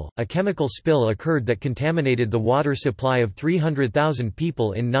capital, a chemical spill occurred that contaminated the water supply of 300,000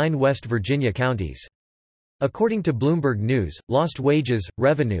 people in 9 West Virginia counties. According to Bloomberg News, lost wages,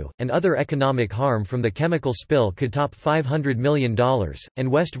 revenue, and other economic harm from the chemical spill could top $500 million,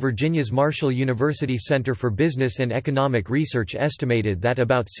 and West Virginia's Marshall University Center for Business and Economic Research estimated that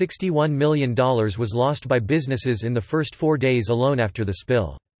about $61 million was lost by businesses in the first 4 days alone after the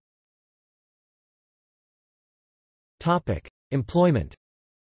spill. Employment.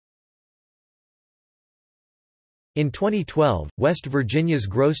 In 2012, West Virginia's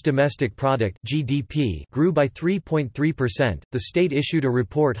gross domestic product (GDP) grew by 3.3%. The state issued a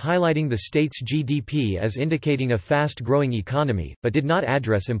report highlighting the state's GDP as indicating a fast-growing economy, but did not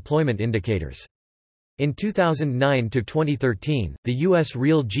address employment indicators. In 2009 to 2013, the U.S.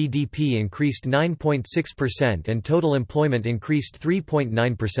 real GDP increased 9.6% and total employment increased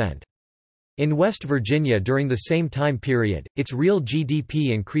 3.9%. In West Virginia during the same time period, its real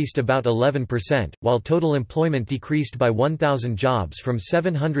GDP increased about 11%, while total employment decreased by 1,000 jobs from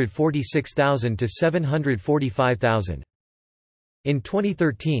 746,000 to 745,000. In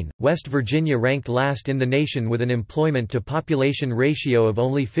 2013, West Virginia ranked last in the nation with an employment-to-population ratio of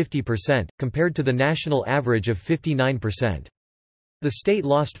only 50%, compared to the national average of 59%. The state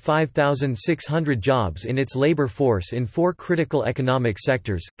lost 5,600 jobs in its labor force in 4 critical economic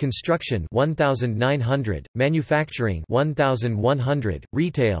sectors: construction 1,900, manufacturing 1,100,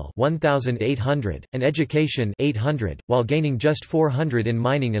 retail 1,800, and education 800, while gaining just 400 in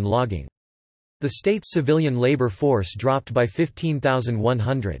mining and logging. The state's civilian labor force dropped by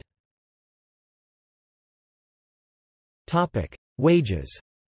 15,100. Topic: Wages.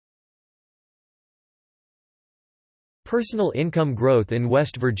 Personal income growth in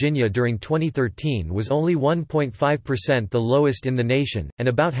West Virginia during 2013 was only 1.5%, the lowest in the nation, and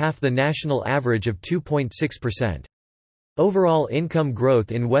about half the national average of 2.6%. Overall income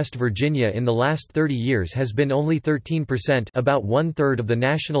growth in West Virginia in the last 30 years has been only 13%, about one-third of the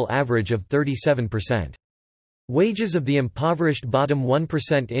national average of 37%. Wages of the impoverished bottom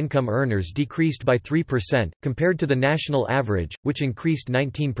 1% income earners decreased by 3%, compared to the national average, which increased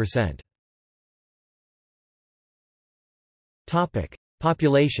 19%.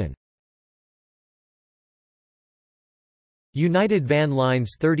 Population. United Van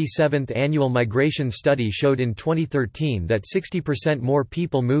Line's 37th annual migration study showed in 2013 that 60% more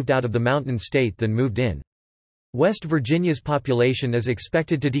people moved out of the mountain state than moved in. West Virginia's population is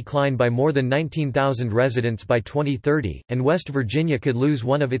expected to decline by more than 19,000 residents by 2030, and West Virginia could lose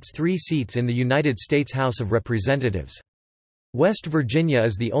one of its 3 seats in the United States House of Representatives. West Virginia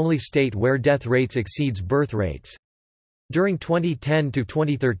is the only state where death rates exceeds birth rates. During 2010 to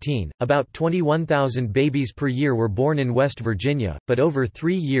 2013, about 21,000 babies per year were born in West Virginia, but over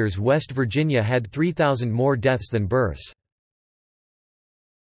 3 years West Virginia had 3,000 more deaths than births.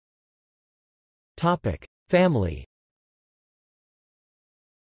 Family.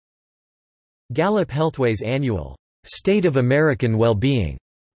 Gallup Healthway's annual State of American Well-Being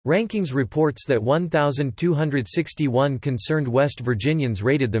rankings reports that 1,261 concerned West Virginians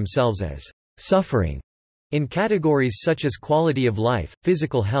rated themselves as suffering in categories such as quality of life,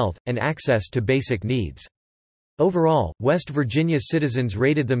 physical health, and access to basic needs. Overall, West Virginia citizens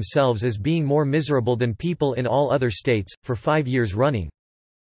rated themselves as being more miserable than people in all other states, for 5 years running.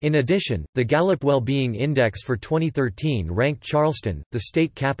 In addition, the Gallup Well-Being Index for 2013 ranked Charleston, the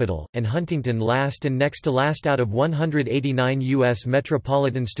state capital, and Huntington last and next to last out of 189 U.S.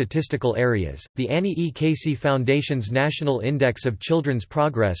 metropolitan statistical areas. The Annie E. Casey Foundation's National Index of Children's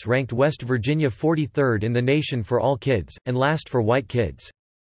Progress ranked West Virginia 43rd in the nation for all kids, and last for white kids.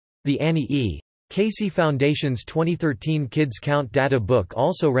 The Annie E. Casey Foundation's 2013 Kids Count Data Book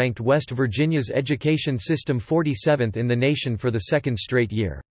also ranked West Virginia's education system 47th in the nation for the 2nd straight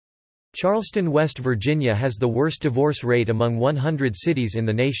year. Charleston, West Virginia has the worst divorce rate among 100 cities in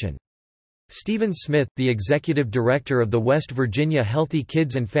the nation. Stephen Smith, the executive director of the West Virginia Healthy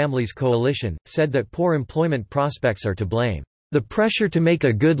Kids and Families Coalition, said that poor employment prospects are to blame. The pressure to make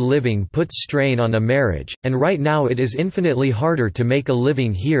a good living puts strain on a marriage, and right now it is infinitely harder to make a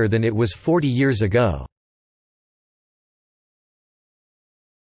living here than it was 40 years ago.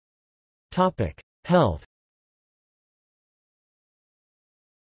 Health.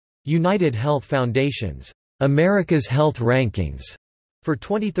 United Health Foundation's America's Health Rankings for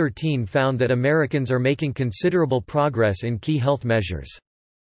 2013 found that Americans are making considerable progress in key health measures.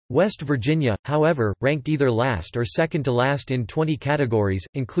 West Virginia, however, ranked either last or second to last in 20 categories,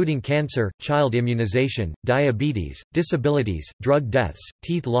 including cancer, child immunization, diabetes, disabilities, drug deaths,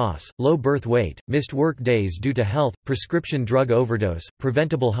 teeth loss, low birth weight, missed work days due to health, prescription drug overdose,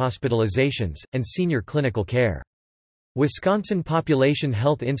 preventable hospitalizations, and senior clinical care. Wisconsin Population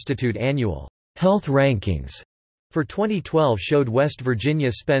Health Institute annual health rankings for 2012 showed West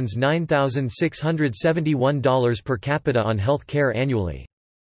Virginia spends $9,671 per capita on health care annually.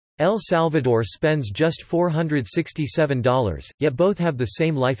 El Salvador spends just $467, yet both have the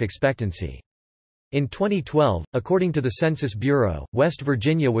same life expectancy. In 2012, according to the Census Bureau, West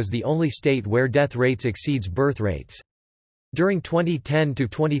Virginia was the only state where death rates exceeds birth rates. During 2010 to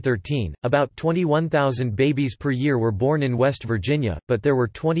 2013, about 21,000 babies per year were born in West Virginia, but there were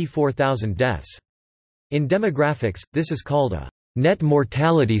 24,000 deaths. In demographics, this is called a net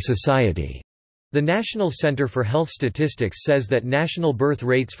mortality society. The National Center for Health Statistics says that national birth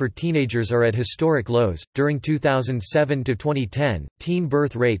rates for teenagers are at historic lows. During 2007 to 2010, teen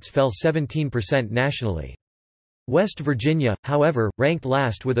birth rates fell 17% nationally. West Virginia, however, ranked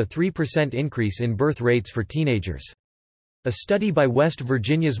last with a 3% increase in birth rates for teenagers. A study by West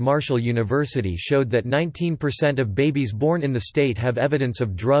Virginia's Marshall University showed that 19% of babies born in the state have evidence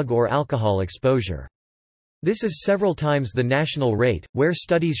of drug or alcohol exposure. This is several times the national rate, where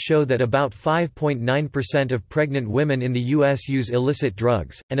studies show that about 5.9% of pregnant women in the U.S. use illicit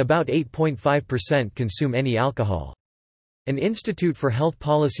drugs, and about 8.5% consume any alcohol. An Institute for Health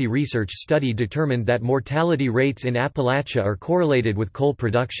Policy Research study determined that mortality rates in Appalachia are correlated with coal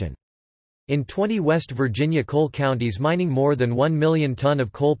production. In 20 West Virginia coal counties mining more than 1 million ton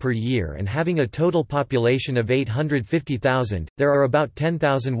of coal per year and having a total population of 850,000, there are about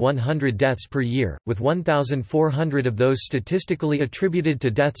 10,100 deaths per year, with 1,400 of those statistically attributed to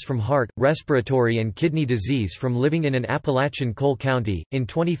deaths from heart, respiratory, and kidney disease from living in an Appalachian coal county. In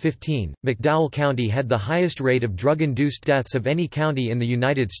 2015, McDowell County had the highest rate of drug-induced deaths of any county in the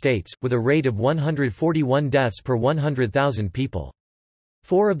United States, with a rate of 141 deaths per 100,000 people.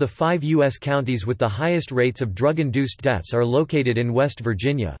 4 of the 5 U.S. counties with the highest rates of drug-induced deaths are located in West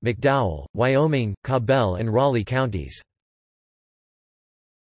Virginia: McDowell, Wyoming, Cabell and Raleigh counties.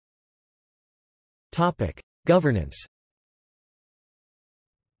 Governance.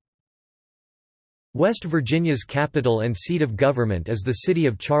 West Virginia's capital and seat of government is the city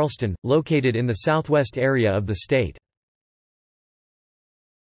of Charleston, located in the southwest area of the state.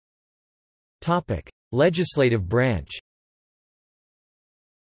 Legislative branch.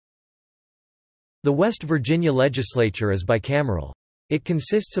 The West Virginia legislature is bicameral. It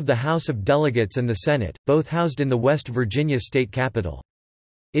consists of the House of Delegates and the Senate, both housed in the West Virginia state capitol.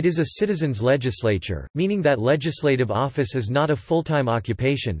 It is a citizens' legislature, meaning that legislative office is not a full-time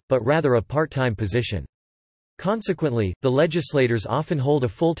occupation, but rather a part-time position. Consequently, the legislators often hold a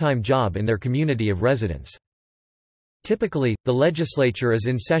full-time job in their community of residence. Typically, the legislature is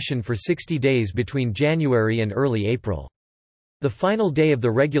in session for 60 days between January and early April. The final day of the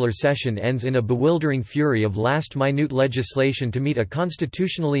regular session ends in a bewildering fury of last-minute legislation to meet a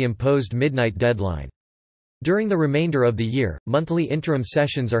constitutionally imposed midnight deadline. During the remainder of the year, monthly interim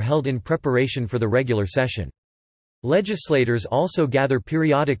sessions are held in preparation for the regular session. Legislators also gather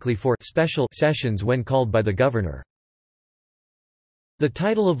periodically for special sessions when called by the governor. The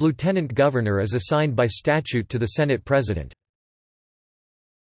title of lieutenant governor is assigned by statute to the Senate President.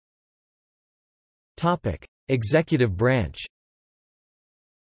 Executive branch.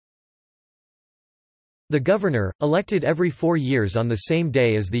 The governor, elected every 4 years on the same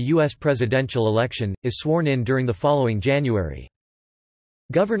day as the U.S. presidential election, is sworn in during the following January.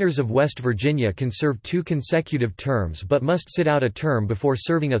 Governors of West Virginia can serve 2 consecutive terms but must sit out a term before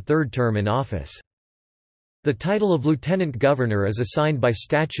serving a third term in office. The title of lieutenant governor is assigned by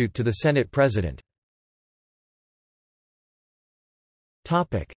statute to the Senate President.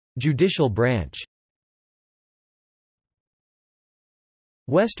 Judicial branch.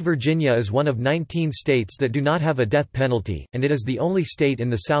 West Virginia is one of 19 states that do not have a death penalty, and it is the only state in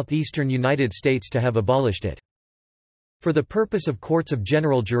the southeastern United States to have abolished it. For the purpose of courts of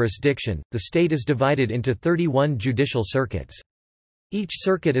general jurisdiction, the state is divided into 31 judicial circuits. Each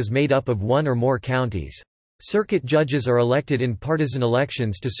circuit is made up of 1 or more counties. Circuit judges are elected in partisan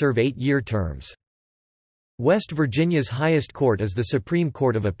elections to serve 8-year terms. West Virginia's highest court is the Supreme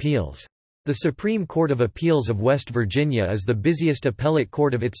Court of Appeals. The Supreme Court of Appeals of West Virginia is the busiest appellate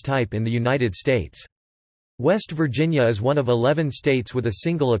court of its type in the United States. West Virginia is one of 11 states with a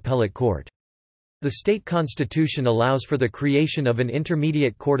single appellate court. The state constitution allows for the creation of an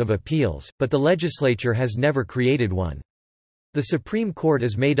intermediate court of appeals, but the legislature has never created one. The Supreme Court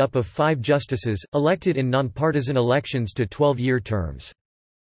is made up of 5 justices, elected in nonpartisan elections to 12-year terms.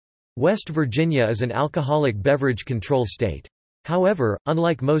 West Virginia is an alcoholic beverage control state. However,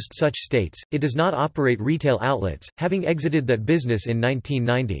 unlike most such states, it does not operate retail outlets, having exited that business in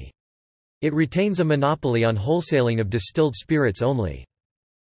 1990. It retains a monopoly on wholesaling of distilled spirits only.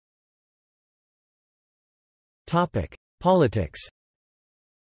 Politics.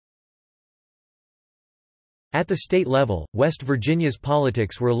 At the state level, West Virginia's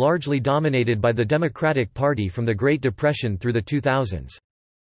politics were largely dominated by the Democratic Party from the Great Depression through the 2000s.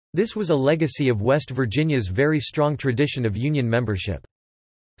 This was a legacy of West Virginia's very strong tradition of union membership.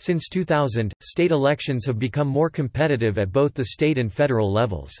 Since 2000, state elections have become more competitive at both the state and federal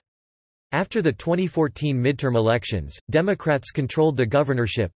levels. After the 2014 midterm elections, Democrats controlled the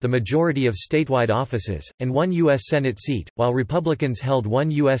governorship, the majority of statewide offices, and 1 U.S. Senate seat, while Republicans held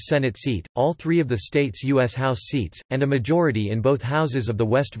 1 U.S. Senate seat, all 3 of the state's U.S. House seats, and a majority in both houses of the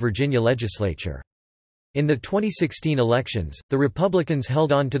West Virginia legislature. In the 2016 elections, the Republicans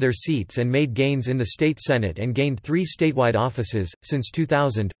held on to their seats and made gains in the state Senate and gained 3 statewide offices. Since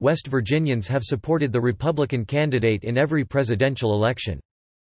 2000, West Virginians have supported the Republican candidate in every presidential election.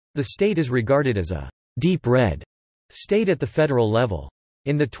 The state is regarded as a deep red state at the federal level.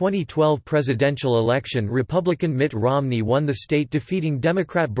 In the 2012 presidential election, Republican Mitt Romney won the state, defeating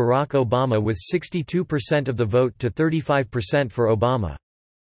Democrat Barack Obama with 62% of the vote to 35% for Obama.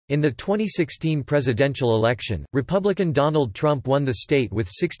 In the 2016 presidential election, Republican Donald Trump won the state with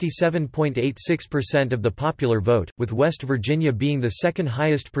 67.86% of the popular vote, with West Virginia being the second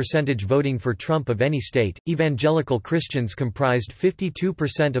highest percentage voting for Trump of any state. Evangelical Christians comprised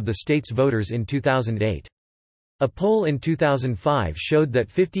 52% of the state's voters in 2008. A poll in 2005 showed that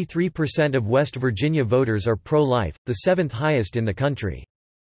 53% of West Virginia voters are pro-life, the 7th highest in the country.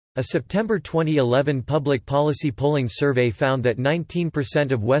 A September 2011 public policy polling survey found that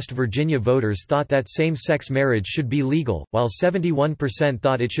 19% of West Virginia voters thought that same-sex marriage should be legal, while 71%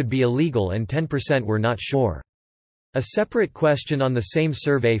 thought it should be illegal and 10% were not sure. A separate question on the same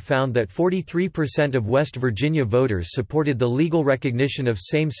survey found that 43% of West Virginia voters supported the legal recognition of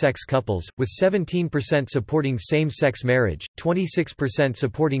same-sex couples, with 17% supporting same-sex marriage, 26%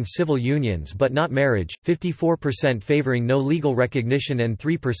 supporting civil unions but not marriage, 54% favoring no legal recognition and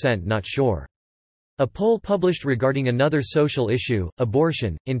 3% not sure. A poll published regarding another social issue,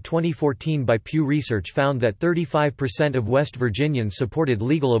 abortion, in 2014 by Pew Research found that 35% of West Virginians supported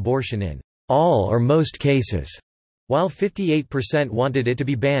legal abortion in all or most cases, while 58% wanted it to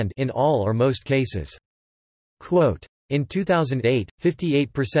be banned in all or most cases. Quote, in 2008,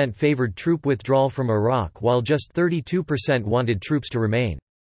 58% favored troop withdrawal from Iraq while just 32% wanted troops to remain.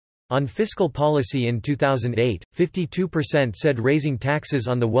 On fiscal policy in 2008, 52% said raising taxes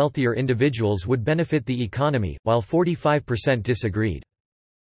on the wealthier individuals would benefit the economy, while 45% disagreed.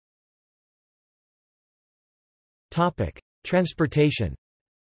 Transportation.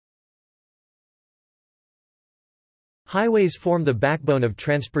 Highways form the backbone of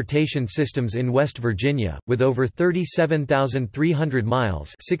transportation systems in West Virginia, with over 37,300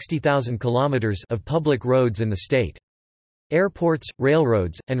 miles (60,000 kilometers) of public roads in the state. Airports,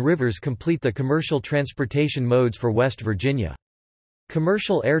 railroads, and rivers complete the commercial transportation modes for West Virginia.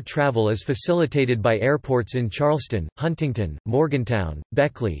 Commercial air travel is facilitated by airports in Charleston, Huntington, Morgantown,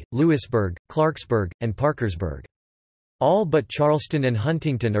 Beckley, Lewisburg, Clarksburg, and Parkersburg. All but Charleston and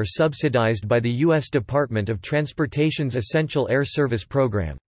Huntington are subsidized by the U.S. Department of Transportation's Essential Air Service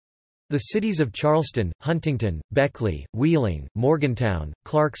program. The cities of Charleston, Huntington, Beckley, Wheeling, Morgantown,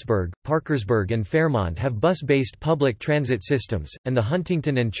 Clarksburg, Parkersburg and Fairmont have bus-based public transit systems, and the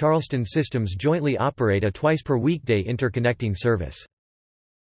Huntington and Charleston systems jointly operate a twice-per-weekday interconnecting service.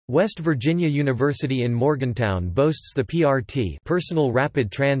 West Virginia University in Morgantown boasts the PRT Personal Rapid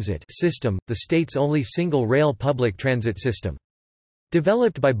Transit system, the state's only single-rail public transit system.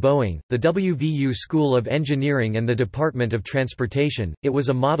 Developed by Boeing, the WVU School of Engineering and the Department of Transportation, it was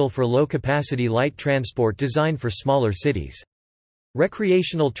a model for low-capacity light transport designed for smaller cities.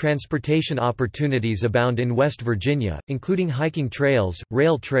 Recreational transportation opportunities abound in West Virginia, including hiking trails,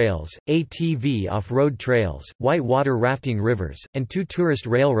 rail trails, ATV off-road trails, whitewater rafting rivers, and 2 tourist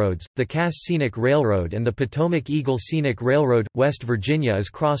railroads, the Cass Scenic Railroad and the Potomac Eagle Scenic Railroad. West Virginia is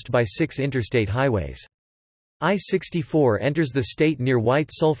crossed by 6 interstate highways. I-64 enters the state near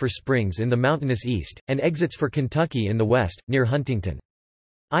White Sulphur Springs in the mountainous east, and exits for Kentucky in the west, near Huntington.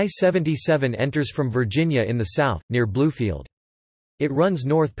 I-77 enters from Virginia in the south, near Bluefield. It runs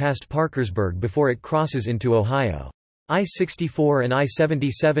north past Parkersburg before it crosses into Ohio. I-64 and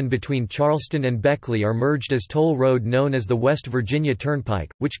I-77 between Charleston and Beckley are merged as toll road known as the West Virginia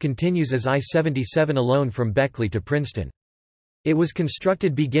Turnpike, which continues as I-77 alone from Beckley to Princeton. It was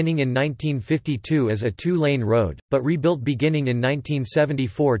constructed beginning in 1952 as a two-lane road, but rebuilt beginning in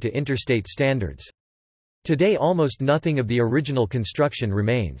 1974 to interstate standards. Today almost nothing of the original construction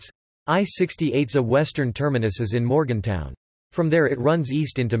remains. I-68's western terminus is in Morgantown. From there it runs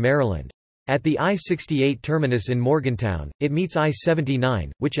east into Maryland. At the I-68 terminus in Morgantown, it meets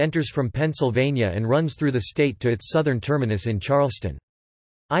I-79, which enters from Pennsylvania and runs through the state to its southern terminus in Charleston.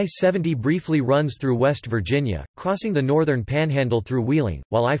 I-70 briefly runs through West Virginia, crossing the northern panhandle through Wheeling,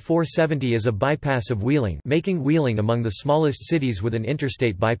 while I-470 is a bypass of Wheeling, making Wheeling among the smallest cities with an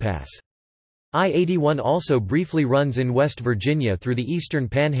interstate bypass. I-81 also briefly runs in West Virginia through the eastern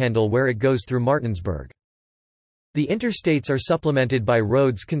panhandle where it goes through Martinsburg. The interstates are supplemented by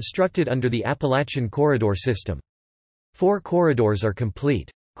roads constructed under the Appalachian Corridor system. 4 corridors are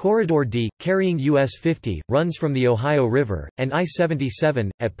complete. Corridor D, carrying US 50, runs from the Ohio River, and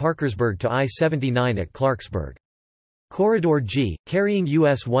I-77, at Parkersburg to I-79 at Clarksburg. Corridor G, carrying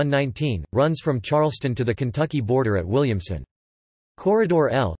US 119, runs from Charleston to the Kentucky border at Williamson. Corridor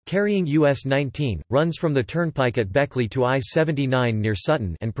L, carrying US 19, runs from the turnpike at Beckley to I-79 near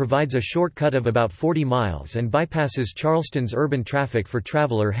Sutton and provides a shortcut of about 40 miles and bypasses Charleston's urban traffic for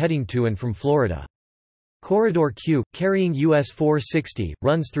traveler heading to and from Florida. Corridor Q, carrying US 460,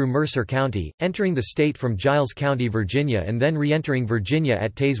 runs through Mercer County, entering the state from Giles County, Virginia and then re-entering Virginia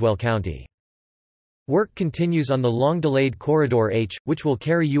at Tazewell County. Work continues on the long-delayed Corridor H, which will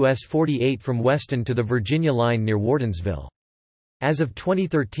carry US 48 from Weston to the Virginia line near Wardensville. As of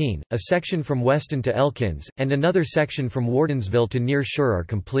 2013, a section from Weston to Elkins, and another section from Wardensville to near Shore are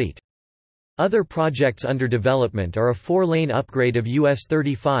complete. Other projects under development are a 4-lane upgrade of US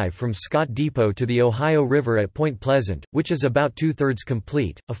 35 from Scott Depot to the Ohio River at Point Pleasant, which is about 2/3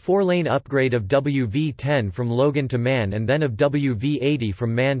 complete, a 4-lane upgrade of WV 10 from Logan to Mann and then of WV 80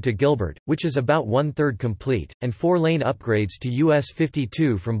 from Mann to Gilbert, which is about 1/3 complete, and 4-lane upgrades to US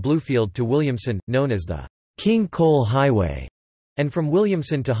 52 from Bluefield to Williamson, known as the King Cole Highway, and from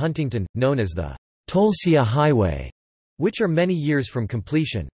Williamson to Huntington, known as the Tolsia Highway, which are many years from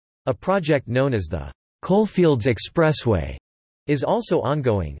completion. A project known as the Coalfields Expressway is also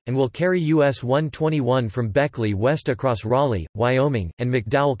ongoing, and will carry US 121 from Beckley west across Raleigh, Wyoming, and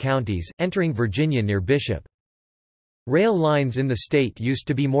McDowell counties, entering Virginia near Bishop. Rail lines in the state used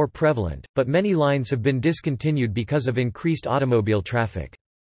to be more prevalent, but many lines have been discontinued because of increased automobile traffic.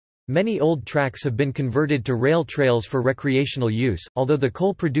 Many old tracks have been converted to rail trails for recreational use, although the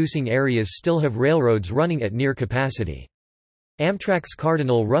coal-producing areas still have railroads running at near capacity. Amtrak's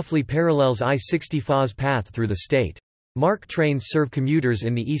Cardinal roughly parallels I-65's path through the state. MARC trains serve commuters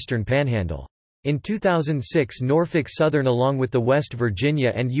in the eastern panhandle. In 2006, Norfolk Southern along with the West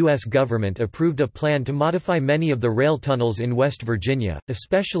Virginia and U.S. government approved a plan to modify many of the rail tunnels in West Virginia,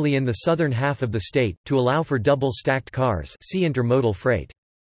 especially in the southern half of the state, to allow for double-stacked cars. See intermodal freight.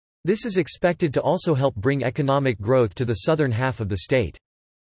 This is expected to also help bring economic growth to the southern half of the state.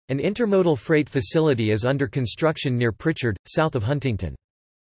 An intermodal freight facility is under construction near Pritchard, south of Huntington.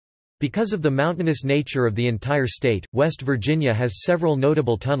 Because of the mountainous nature of the entire state, West Virginia has several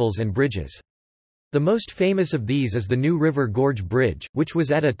notable tunnels and bridges. The most famous of these is the New River Gorge Bridge, which was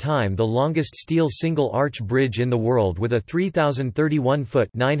at a time the longest steel single-arch bridge in the world with a 3,031-foot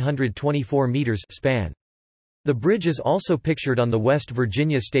 (924 meters) span. The bridge is also pictured on the West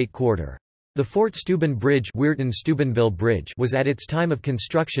Virginia State Quarter. The Fort Steuben Bridge, Weirton-Steubenville Bridge was at its time of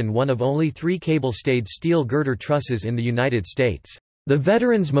construction one of only 3 cable-stayed steel girder trusses in the United States. The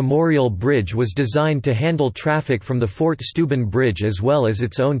Veterans Memorial Bridge was designed to handle traffic from the Fort Steuben Bridge as well as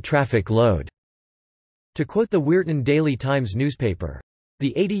its own traffic load. To quote the Weirton Daily Times newspaper,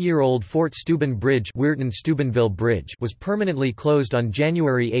 the 80-year-old Fort Steuben Bridge, Weirton-Steubenville Bridge was permanently closed on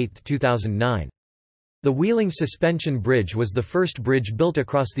January 8, 2009. The Wheeling Suspension Bridge was the first bridge built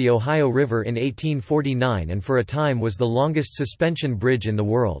across the Ohio River in 1849 and for a time was the longest suspension bridge in the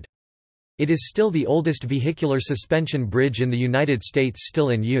world. It is still the oldest vehicular suspension bridge in the United States still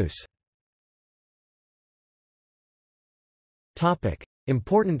in use.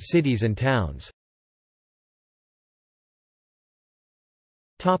 Important cities and towns.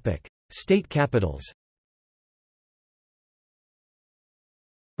 State capitals.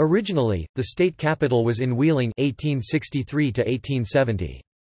 Originally, the state capital was in Wheeling 1863 to 1870.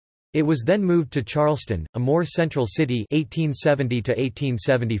 It was then moved to Charleston, a more central city 1870 to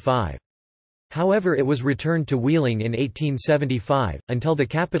 1875. However, it was returned to Wheeling in 1875, until the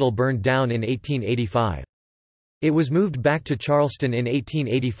capital burned down in 1885. It was moved back to Charleston in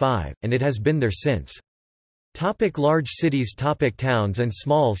 1885, and it has been there since. Large cities, towns and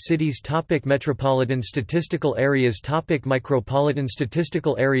small cities, metropolitan statistical areas, micropolitan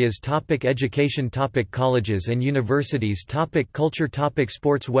statistical areas, education, colleges and universities, culture,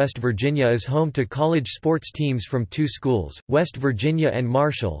 sports. West Virginia is home to college sports teams from two schools, West Virginia and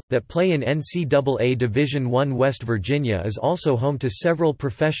Marshall, that play in NCAA Division I. West Virginia is also home to several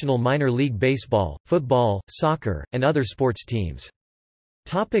professional minor league baseball, football, soccer, and other sports teams.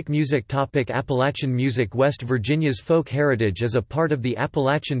 Music. Appalachian music. West Virginia's folk heritage is a part of the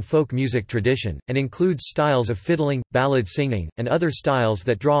Appalachian folk music tradition, and includes styles of fiddling, ballad singing, and other styles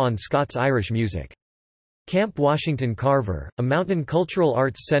that draw on Scots-Irish music. Camp Washington Carver, a mountain cultural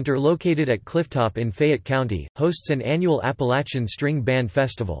arts center located at Clifftop in Fayette County, hosts an annual Appalachian String Band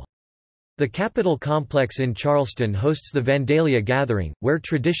Festival. The Capitol Complex in Charleston hosts the Vandalia Gathering, where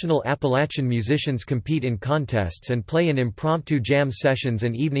traditional Appalachian musicians compete in contests and play in impromptu jam sessions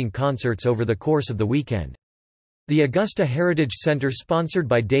and evening concerts over the course of the weekend. The Augusta Heritage Center, sponsored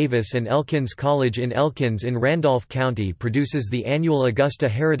by Davis and Elkins College in Elkins in Randolph County, produces the annual Augusta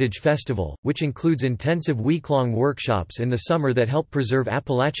Heritage Festival, which includes intensive week-long workshops in the summer that help preserve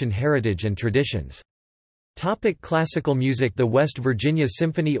Appalachian heritage and traditions. Classical music. The West Virginia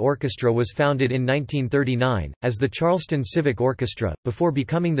Symphony Orchestra was founded in 1939, as the Charleston Civic Orchestra, before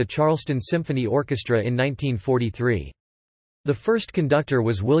becoming the Charleston Symphony Orchestra in 1943. The first conductor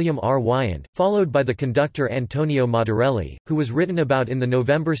was William R. Wyant, followed by the conductor Antonio Madarelli, who was written about in the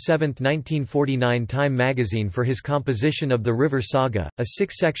November 7, 1949 Time magazine for his composition of the River Saga, a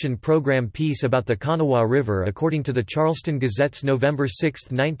six-section program piece about the Kanawha River according to the Charleston Gazette's November 6,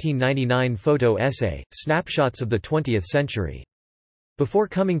 1999 photo essay, Snapshots of the 20th Century. Before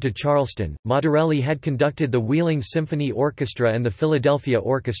coming to Charleston, Madarelli had conducted the Wheeling Symphony Orchestra and the Philadelphia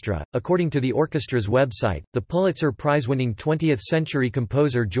Orchestra. According to the orchestra's website, the Pulitzer Prize-winning 20th-century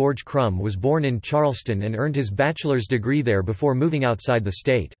composer George Crumb was born in Charleston and earned his bachelor's degree there before moving outside the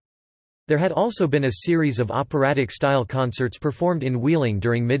state. There had also been a series of operatic-style concerts performed in Wheeling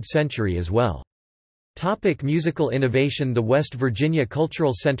during mid-century as well. Musical innovation. The West Virginia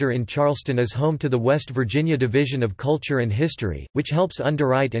Cultural Center in Charleston is home to the West Virginia Division of Culture and History, which helps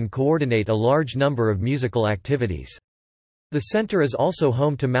underwrite and coordinate a large number of musical activities. The center is also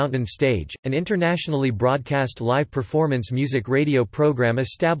home to Mountain Stage, an internationally broadcast live performance music radio program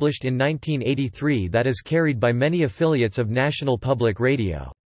established in 1983 that is carried by many affiliates of National Public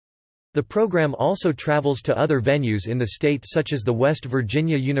Radio. The program also travels to other venues in the state such as the West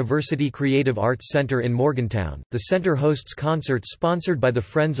Virginia University Creative Arts Center in Morgantown. The center hosts concerts sponsored by the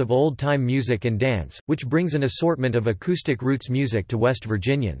Friends of Old Time Music and Dance, which brings an assortment of acoustic roots music to West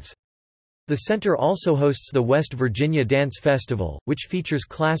Virginians. The center also hosts the West Virginia Dance Festival, which features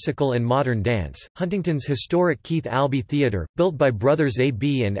classical and modern dance. Huntington's historic Keith Albee Theater, built by brothers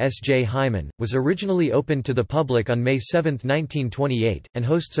A.B. and S.J. Hyman, was originally opened to the public on May 7, 1928, and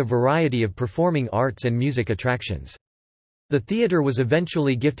hosts a variety of performing arts and music attractions. The theater was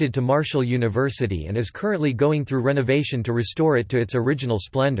eventually gifted to Marshall University and is currently going through renovation to restore it to its original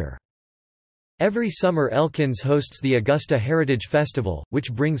splendor. Every summer Elkins hosts the Augusta Heritage Festival,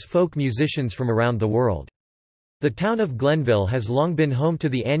 which brings folk musicians from around the world. The town of Glenville has long been home to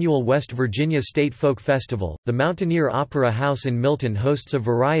the annual West Virginia State Folk Festival. The Mountaineer Opera House in Milton hosts a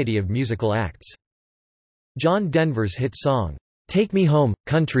variety of musical acts. John Denver's hit song, "Take Me Home,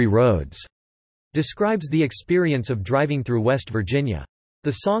 Country Roads," describes the experience of driving through West Virginia.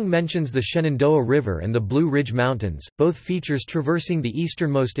 The song mentions the Shenandoah River and the Blue Ridge Mountains, both features traversing the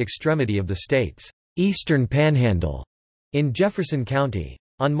easternmost extremity of the state's Eastern Panhandle in Jefferson County.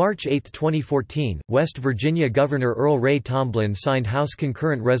 On March 8, 2014, West Virginia Governor Earl Ray Tomblin signed House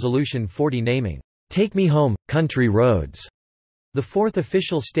Concurrent Resolution 40 naming, "Take Me Home, Country Roads," the fourth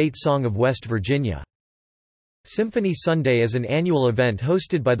official state song of West Virginia. Symphony Sunday is an annual event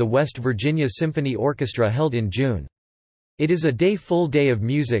hosted by the West Virginia Symphony Orchestra held in June. It is a full day of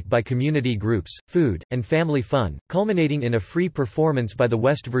music by community groups, food, and family fun, culminating in a free performance by the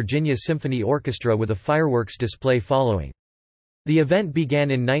West Virginia Symphony Orchestra with a fireworks display following. The event began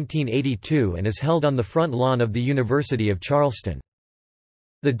in 1982 and is held on the front lawn of the University of Charleston.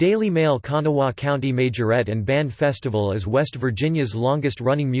 The Daily Mail Kanawha County Majorette and Band Festival is West Virginia's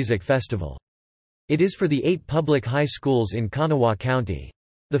longest-running music festival. It is for the 8 public high schools in Kanawha County.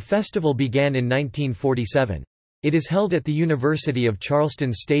 The festival began in 1947. It is held at the University of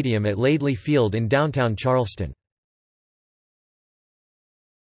Charleston Stadium at Laidley Field in downtown Charleston.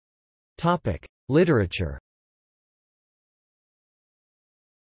 Literature.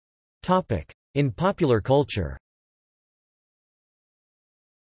 In popular culture.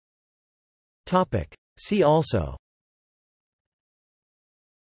 See also: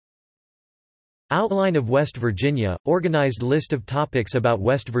 Outline of West Virginia – organized list of topics about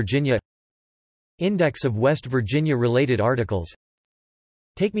West Virginia, Index of West Virginia-related articles,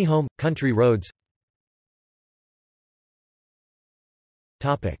 Take Me Home – Country Roads.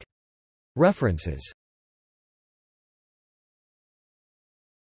 References.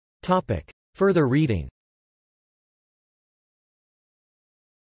 Further reading.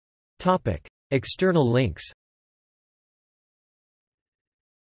 External links.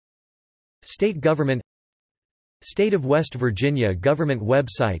 State government. State of West Virginia government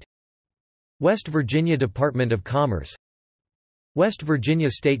website. West Virginia Department of Commerce. West Virginia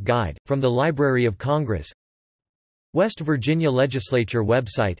State Guide, from the Library of Congress. West Virginia Legislature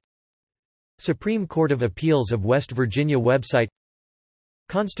website. Supreme Court of Appeals of West Virginia website.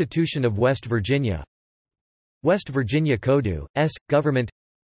 Constitution of West Virginia. West Virginia Code, S. Government.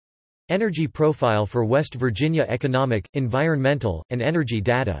 Energy profile for West Virginia economic, environmental, and energy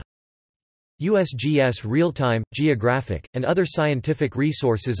data. USGS real-time, geographic, and other scientific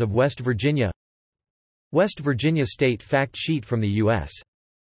resources of West Virginia. West Virginia State Fact Sheet from the U.S.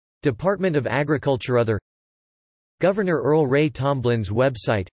 Department of Agriculture. Other. Governor Earl Ray Tomblin's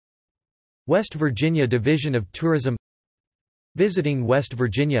website. West Virginia Division of Tourism. Visiting West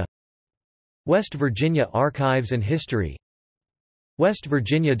Virginia. West Virginia Archives and History. West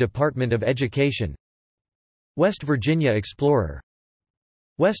Virginia Department of Education. West Virginia Explorer.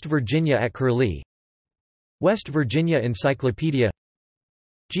 West Virginia at Curlie. West Virginia Encyclopedia.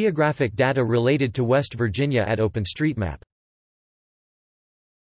 Geographic data related to West Virginia at OpenStreetMap.